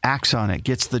 acts on it,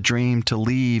 gets the dream to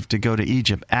leave, to go to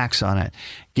Egypt, acts on it,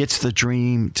 gets the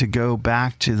dream to go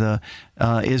back to the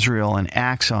Israel and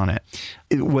acts on it.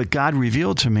 What God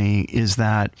revealed to me is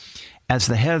that as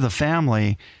the head of the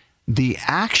family, the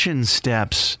action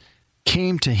steps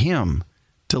came to him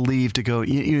to leave, to go.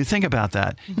 You think about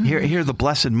that. Mm-hmm. Here, the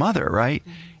Blessed Mother, right?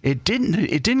 Mm-hmm.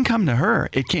 It didn't come to her.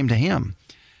 It came to him,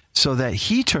 so that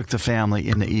he took the family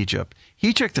into Egypt.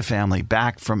 He took the family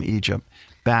back from Egypt,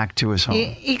 back to his home.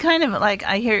 He kind of,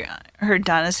 I heard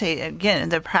Donna say again,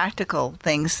 the practical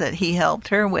things that he helped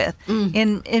her with.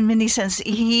 In many sense,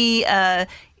 he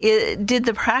did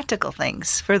the practical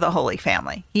things for the Holy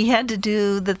Family. He had to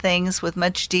do the things with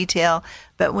much detail,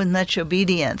 but with much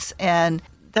obedience. And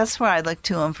that's where I look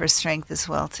to him for strength as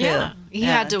well, too. Yeah, he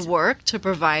had to work to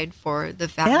provide for the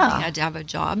family. Yeah. He had to have a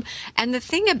job. And the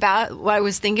thing about what I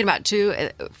was thinking about, too,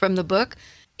 from the book,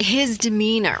 his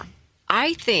demeanor.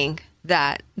 I think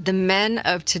that the men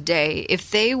of today,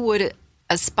 if they would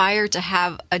aspire to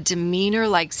have a demeanor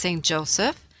like St.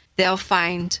 Joseph, they'll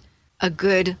find a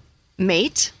good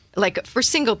mate, like for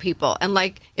single people. And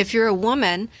like if you're a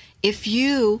woman, if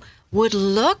you would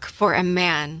look for a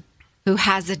man who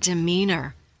has a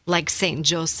demeanor like St.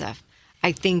 Joseph,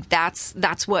 I think that's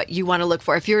what you want to look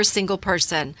for. If you're a single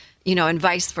person, and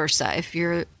vice versa. If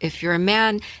you're a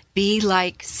man, be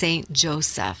like St.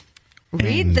 Joseph.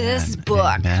 Read Amen. This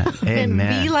book and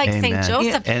be like St.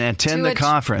 Joseph. And attend the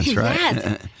conference, right?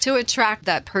 Yes, to attract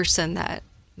that person that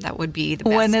would be the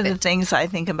best. One of the things I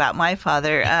think about my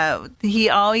father, he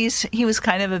was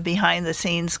kind of a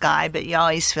behind-the-scenes guy, but you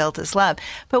always felt his love.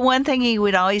 But one thing he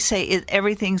would always say is,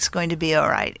 everything's going to be all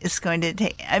right. It's going to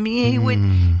take, he would,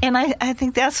 and I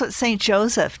think that's what St.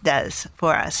 Joseph does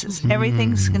for us. Is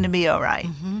everything's going to be all right.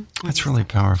 Mm-hmm. That's really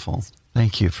powerful.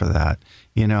 Thank you for that.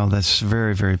 That's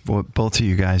very, very, what both of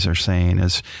you guys are saying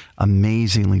is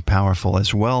amazingly powerful,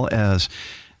 as well as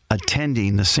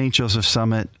attending the St. Joseph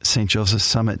Summit,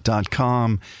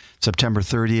 stjosephsummit.com, September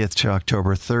 30th to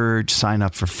October 3rd. Sign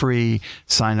up for free.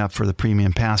 Sign up for the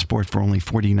premium passport for only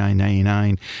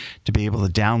 $49.99 to be able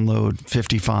to download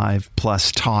 55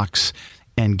 plus talks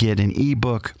and get an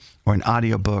ebook or an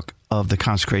audiobook of The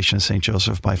Consecration of St.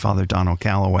 Joseph by Father Donald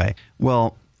Calloway.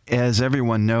 Well, as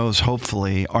everyone knows,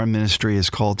 hopefully, our ministry is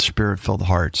called Spirit-Filled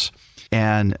Hearts.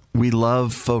 And we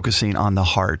love focusing on the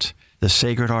heart, the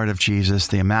Sacred Heart of Jesus,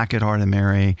 the Immaculate Heart of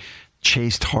Mary,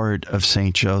 chaste heart of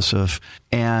St. Joseph.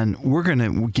 And we're going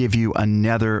to give you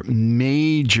another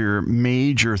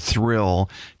major thrill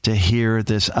to hear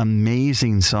this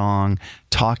amazing song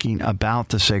talking about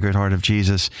the Sacred Heart of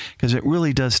Jesus, because it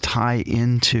really does tie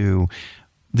into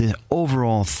the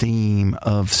overall theme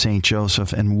of St.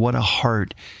 Joseph and what a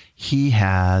heart he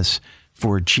has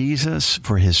for Jesus,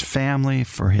 for his family,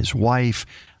 for his wife,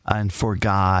 and for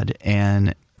God.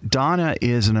 And Donna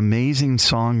is an amazing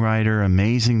songwriter,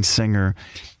 amazing singer,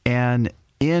 and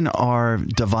in our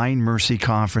Divine Mercy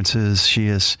conferences, she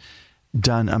has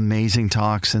done amazing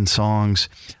talks and songs.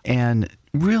 And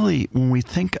really, when we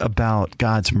think about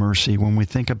God's mercy, when we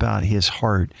think about his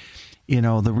heart, you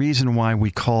know, the reason why we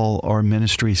call our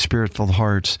ministry Spirit-Filled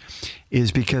Hearts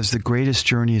is because the greatest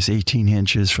journey is 18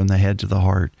 inches from the head to the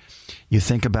heart. You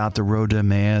think about the road to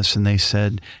Emmaus, and they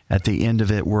said at the end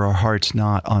of it, were our hearts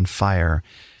not on fire?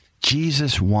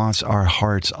 Jesus wants our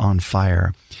hearts on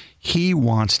fire. He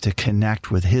wants to connect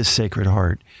with his Sacred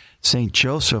Heart. St.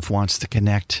 Joseph wants to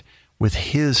connect with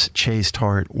his chaste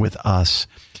heart with us.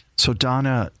 So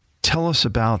Donna, tell us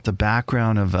about the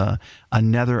background of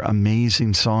another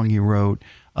amazing song you wrote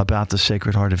about the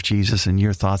Sacred Heart of Jesus and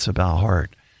your thoughts about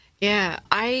heart. Yeah,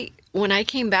 when I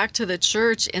came back to the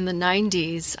church in the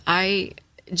 90s, I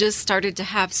just started to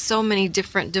have so many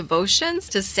different devotions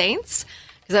to saints,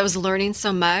 because I was learning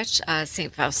so much.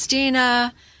 St.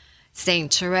 Faustina,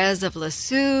 St. Therese of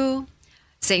Lisieux,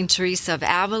 St. Teresa of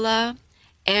Avila.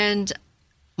 And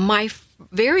my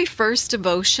very first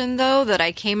devotion, though, that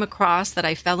I came across, that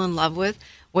I fell in love with,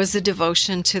 was the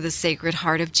devotion to the Sacred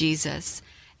Heart of Jesus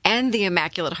and the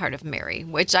Immaculate Heart of Mary,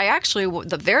 which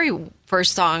the very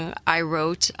first song I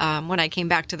wrote when I came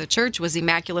back to the church was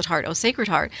Immaculate Heart, O Sacred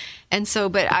Heart. And so,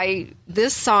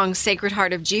 this song, Sacred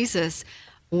Heart of Jesus,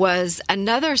 was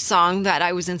another song that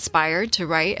I was inspired to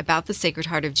write about the Sacred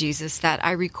Heart of Jesus that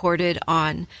I recorded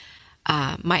on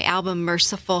my album,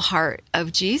 Merciful Heart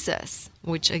of Jesus,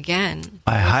 which again,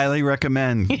 I highly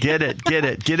recommend. Get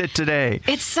it today.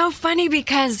 It's so funny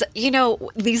because,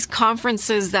 these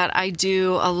conferences that I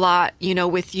do a lot,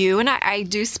 with you, and I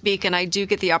do speak and I do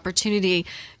get the opportunity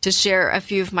to share a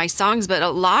few of my songs, but a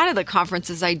lot of the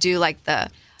conferences I do, like the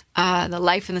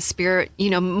Life in the Spirit,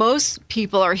 most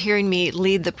people are hearing me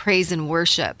lead the praise and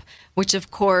worship, which of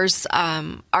course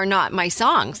are not my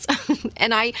songs.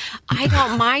 And I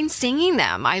don't mind singing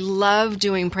them. I love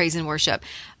doing praise and worship.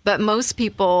 But most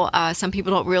people, some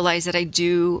people don't realize that I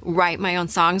do write my own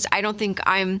songs. I don't think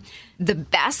I'm the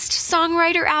best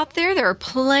songwriter out there. There are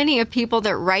plenty of people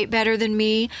that write better than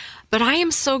me. But I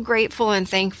am so grateful and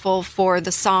thankful for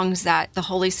the songs that the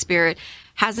Holy Spirit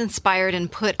has inspired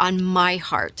and put on my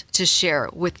heart to share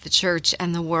with the church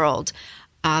and the world.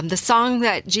 The song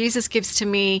that Jesus gives to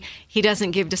me, he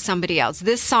doesn't give to somebody else.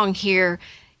 This song here,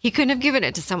 he couldn't have given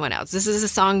it to someone else. This is a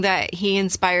song that he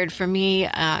inspired for me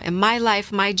in my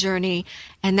life, my journey,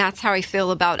 and that's how I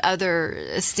feel about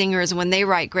other singers. When they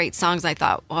write great songs, I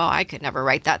thought, well, I could never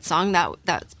write that song.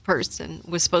 That person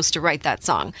was supposed to write that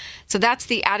song. So that's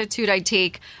the attitude I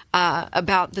take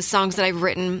about the songs that I've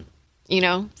written.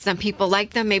 Some people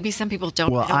like them. Maybe some people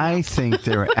don't. Well, I think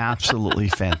they're absolutely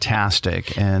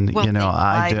fantastic. And,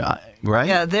 right?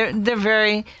 Yeah, they're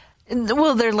very,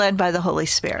 they're led by the Holy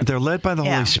Spirit. They're led by the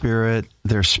Holy Spirit.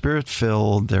 They're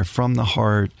Spirit-filled. They're from the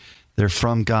heart. They're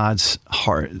from God's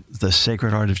heart, the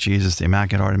Sacred Heart of Jesus, the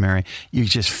Immaculate Heart of Mary. You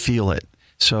just feel it.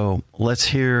 So let's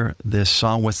hear this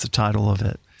song. What's the title of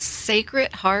it?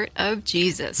 Sacred Heart of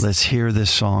Jesus. Let's hear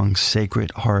this song,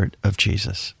 Sacred Heart of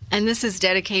Jesus. And this is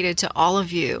dedicated to all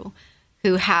of you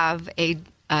who have a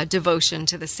devotion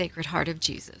to the Sacred Heart of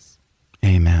Jesus.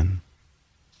 Amen.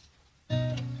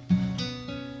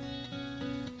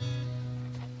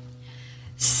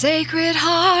 Sacred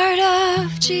Heart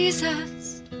of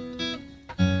Jesus,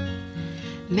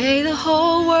 may the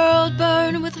whole world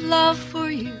burn with love for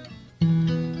you.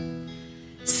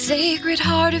 Sacred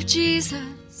Heart of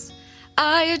Jesus,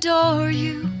 I adore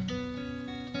you.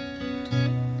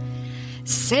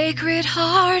 Sacred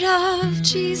Heart of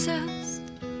Jesus,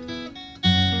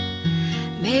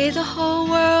 may the whole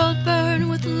world burn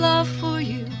with love for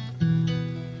you.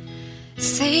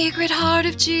 Sacred Heart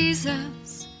of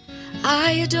Jesus,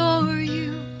 I adore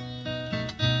you.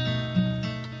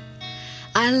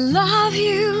 I love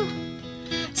you,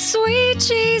 sweet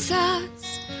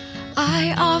Jesus.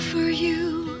 I offer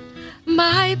you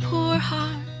my poor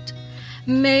heart.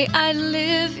 May I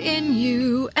live in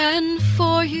you and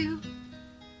for you.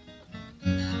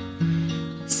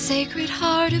 Sacred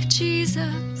Heart of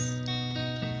Jesus,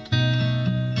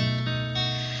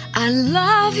 I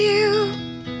love you,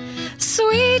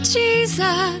 sweet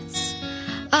Jesus.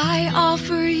 I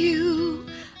offer you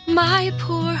my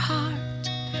poor heart.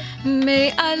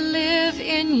 May I live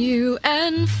in you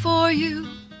and for you.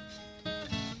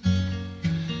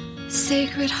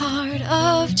 Sacred Heart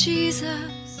of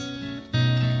Jesus,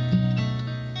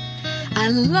 I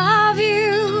love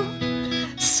you,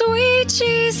 sweet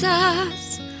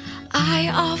Jesus.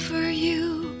 I offer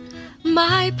you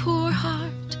my poor heart.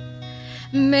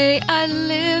 May I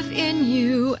live in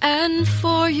you and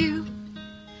for you.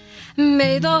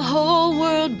 May the whole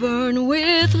world burn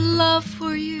with love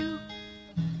for you.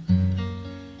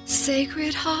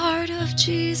 Sacred Heart of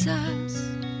Jesus,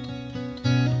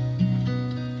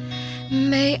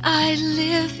 may I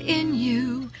live in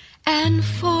you and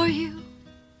for you.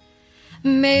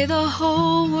 May the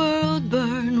whole world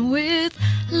burn with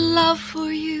love for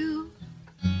you.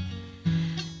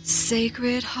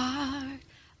 Sacred Heart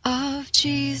of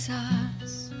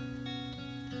Jesus.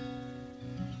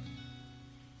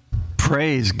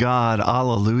 Praise God.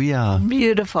 Hallelujah.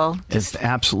 Beautiful. It's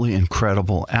absolutely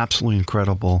incredible. Absolutely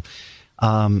incredible.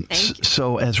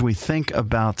 So as we think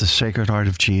about the Sacred Heart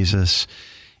of Jesus,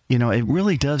 you know, it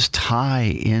really does tie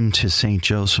into St.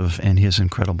 Joseph and his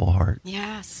incredible heart.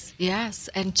 Yes, yes.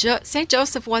 And St.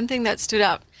 Joseph, one thing that stood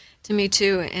out to me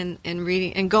too in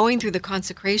reading and going through the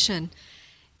consecration,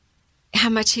 how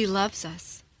much he loves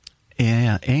us.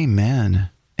 Yeah, amen.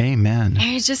 Amen.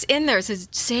 And it's just in there. It says,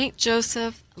 St.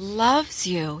 Joseph loves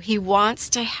you. He wants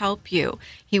to help you.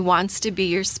 He wants to be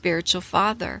your spiritual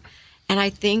father. And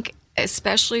I think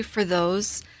especially for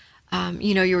those,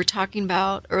 you were talking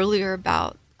about earlier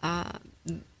about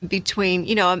between,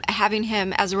 having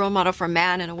him as a role model for a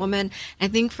man and a woman. I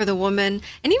think for the woman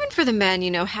and even for the men,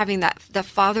 having the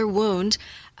father wound,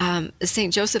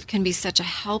 St. Joseph can be such a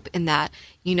help in that,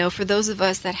 for those of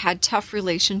us that had tough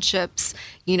relationships,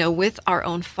 with our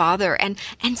own father and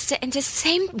the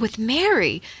same with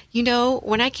Mary.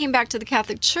 When I came back to the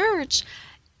Catholic Church,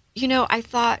 I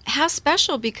thought how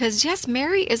special because yes,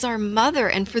 Mary is our mother.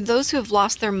 And for those who have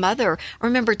lost their mother, I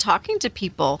remember talking to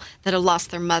people that have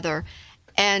lost their mother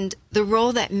and the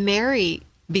role that Mary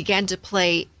began to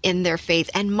play in their faith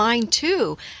and mine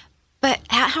too. But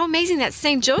how amazing that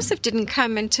St. Joseph didn't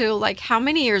come until like how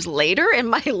many years later in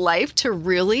my life to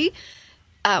really,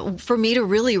 for me to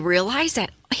really realize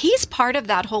that he's part of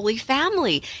that Holy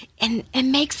Family and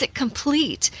makes it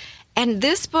complete. And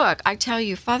this book, I tell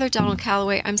you, Father Donald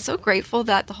Calloway, I'm so grateful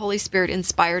that the Holy Spirit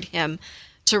inspired him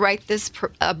to write this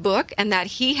book and that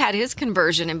he had his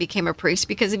conversion and became a priest,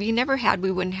 because if he never had, we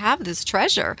wouldn't have this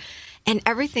treasure and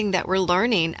everything that we're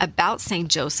learning about St.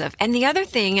 Joseph. And the other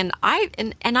thing, and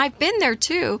I've been there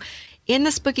too, in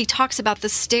this book he talks about the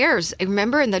stairs.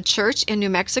 Remember in the church in New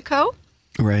Mexico?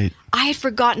 Right. I had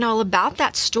forgotten all about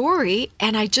that story,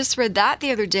 and I just read that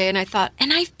the other day, and I thought,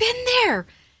 and I've been there.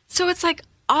 So it's like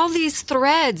all these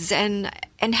threads and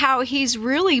how he's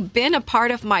really been a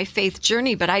part of my faith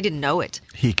journey, but I didn't know it.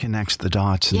 He connects the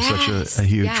dots in such a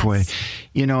huge way.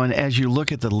 And as you look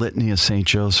at the litany of St.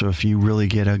 Joseph, you really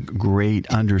get a great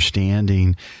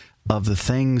understanding of the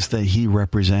things that he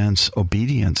represents.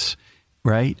 Obedience,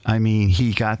 right? I mean,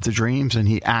 he got the dreams and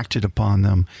he acted upon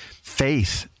them.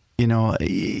 Faith.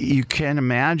 You can't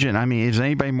imagine. I mean, is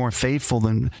anybody more faithful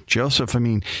than Joseph? I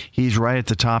mean, he's right at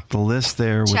the top of the list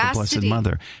there with the Blessed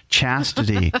Mother.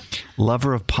 Chastity,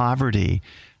 lover of poverty,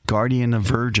 guardian of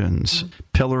virgins,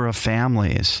 pillar of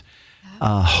families,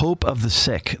 hope of the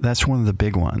sick. That's one of the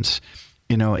big ones.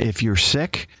 If you're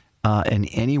sick, in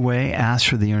any way, ask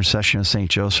for the intercession of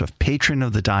St. Joseph, patron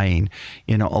of the dying,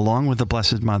 along with the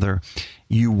Blessed Mother.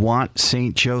 You want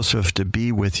St. Joseph to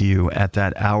be with you at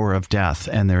that hour of death.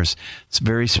 And there's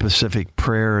very specific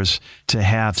prayers to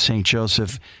have St.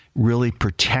 Joseph really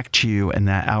protect you in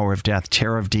that hour of death.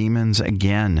 Terror of demons,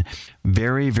 again,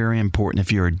 very, very important.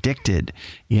 If you're addicted,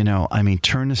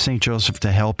 turn to St. Joseph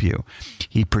to help you.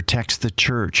 He protects the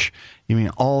church.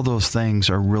 All those things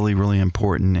are really, really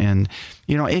important. And,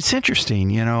 it's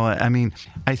interesting,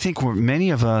 I think many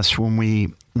of us, when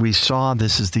we saw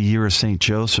this as the year of St.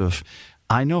 Joseph,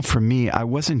 I know for me, I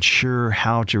wasn't sure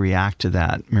how to react to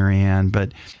that, Marianne,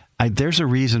 but there's a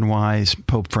reason why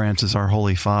Pope Francis, our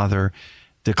Holy Father,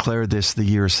 declared this the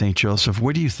year of St. Joseph.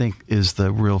 What do you think is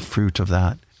the real fruit of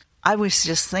that? I was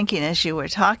just thinking as you were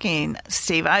talking,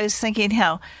 Steve, I was thinking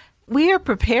how we are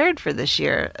prepared for this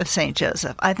year of St.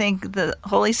 Joseph. I think the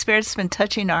Holy Spirit's been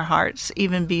touching our hearts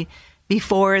even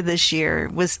before this year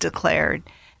was declared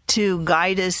to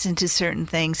guide us into certain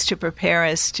things, to prepare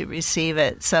us to receive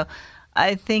it. So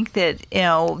I think that,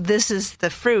 this is the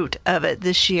fruit of it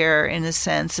this year, in a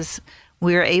sense, is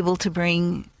we're able to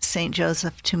bring St.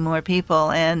 Joseph to more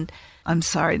people. And I'm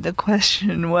sorry, the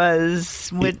question was...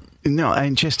 No,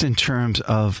 and just in terms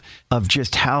of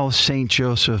just how St.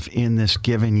 Joseph in this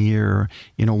given year,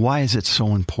 why is it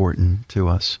so important to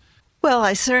us? Well,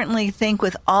 I certainly think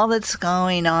with all that's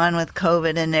going on with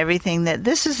COVID and everything, that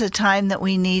this is a time that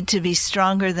we need to be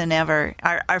stronger than ever.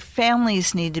 Our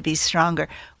families need to be stronger.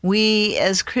 We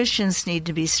as Christians need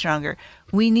to be stronger.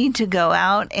 We need to go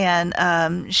out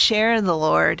and share the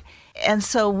Lord. And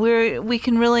so we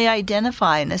can really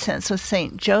identify, in a sense, with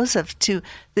St. Joseph to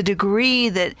the degree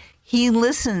that he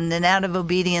listened and out of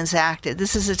obedience acted.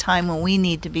 This is a time when we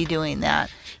need to be doing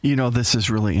that. This is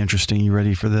really interesting. You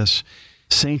ready for this?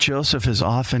 St. Joseph is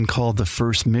often called the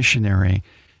first missionary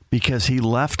because he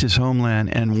left his homeland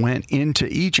and went into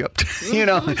Egypt,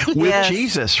 with yes.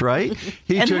 Jesus, right?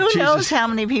 Who knows how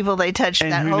many people they touched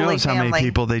that Holy Family. And who knows how many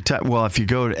people they touched. Well, if you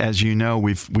go, as you know,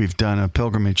 we've done a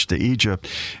pilgrimage to Egypt,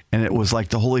 and it was like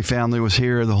the Holy Family was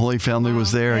here, the Holy Family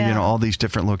was there, all these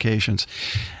different locations.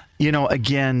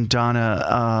 Again,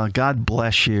 Donna, God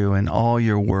bless you and all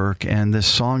your work. And this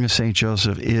Song of St.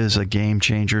 Joseph is a game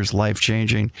changer, it's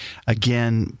life-changing.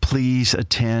 Again, please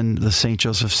attend the St.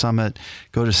 Joseph Summit.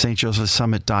 Go to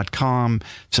stjosephsummit.com,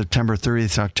 September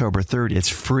 30th to October 3rd. It's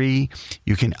free.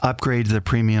 You can upgrade to the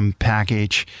premium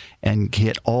package and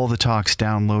get all the talks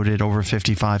downloaded, over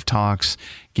 55 talks.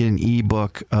 Get an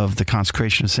ebook of the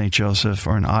Consecration of St. Joseph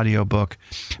or an audiobook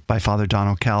by Father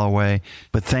Donald Calloway.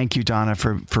 But thank you, Donna,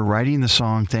 for writing the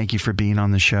song. Thank you for being on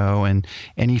the show. And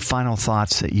any final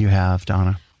thoughts that you have,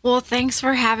 Donna? Well, thanks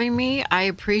for having me. I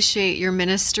appreciate your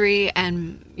ministry,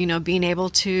 and, being able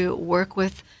to work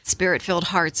with Spirit-Filled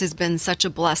Hearts has been such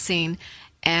a blessing.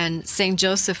 And St.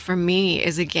 Joseph, for me,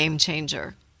 is a game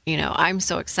changer. I'm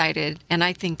so excited, and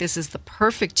I think this is the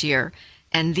perfect year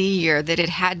and the year that it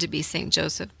had to be St.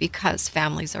 Joseph because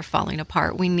families are falling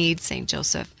apart. We need St.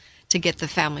 Joseph to get the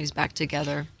families back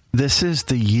together. This is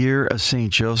the year of St.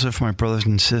 Joseph, my brothers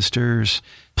and sisters.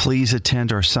 Please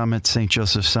attend our summit,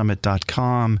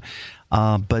 stjosephsummit.com.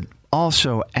 But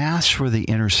also ask for the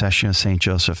intercession of St.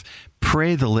 Joseph.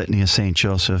 Pray the litany of St.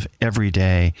 Joseph every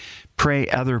day. Pray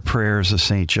other prayers of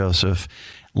St. Joseph.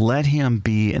 Let him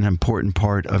be an important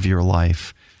part of your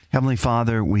life. Heavenly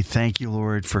Father, we thank you,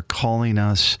 Lord, for calling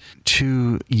us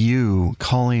to you,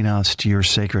 calling us to your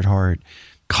Sacred Heart,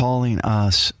 calling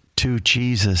us to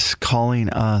Jesus, calling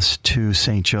us to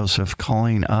St. Joseph,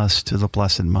 calling us to the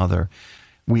Blessed Mother.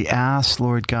 We ask,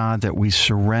 Lord God, that we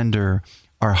surrender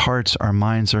our hearts, our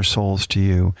minds, our souls to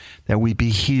you, that we be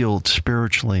healed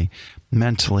spiritually,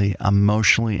 mentally,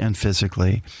 emotionally, and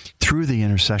physically through the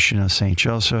intercession of St.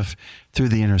 Joseph, through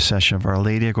the intercession of Our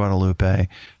Lady of Guadalupe,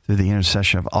 through the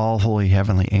intercession of all holy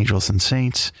heavenly angels and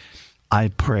saints. I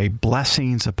pray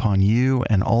blessings upon you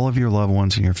and all of your loved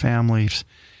ones and your families.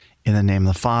 In the name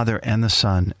of the Father, and the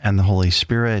Son, and the Holy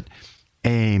Spirit.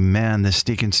 Amen. This is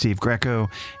Deacon Steve Greco.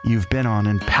 You've been on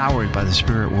Empowered by the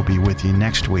Spirit. We'll be with you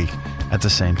next week at the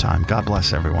same time. God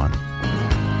bless everyone.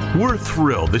 We're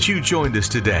thrilled that you joined us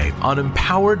today on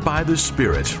Empowered by the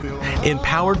Spirit.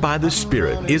 Empowered by the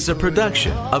Spirit is a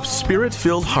production of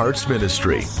Spirit-Filled Hearts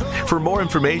Ministry. For more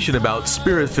information about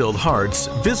Spirit-Filled Hearts,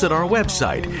 visit our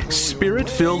website,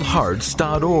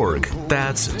 spiritfilledhearts.org.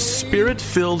 That's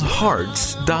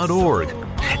spiritfilledhearts.org.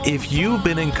 If you've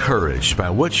been encouraged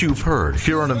by what you've heard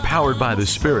here on Empowered by the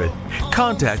Spirit,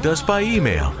 contact us by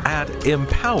email at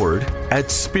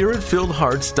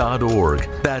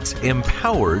empowered@spiritfilledhearts.org. That's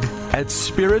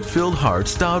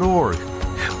empowered@spiritfilledhearts.org.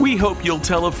 We hope you'll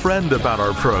tell a friend about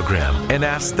our program and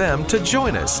ask them to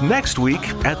join us next week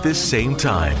at this same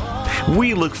time.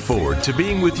 We look forward to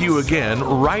being with you again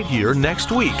right here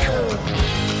next week.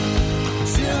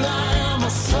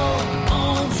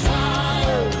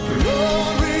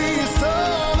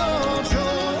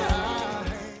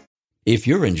 If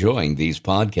you're enjoying these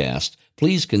podcasts,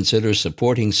 please consider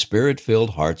supporting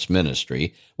Spirit-Filled Hearts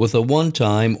Ministry with a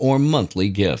one-time or monthly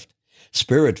gift.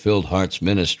 Spirit-Filled Hearts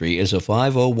Ministry is a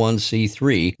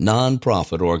 501c3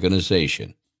 nonprofit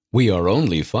organization. We are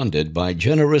only funded by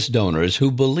generous donors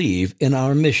who believe in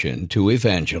our mission to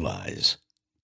evangelize.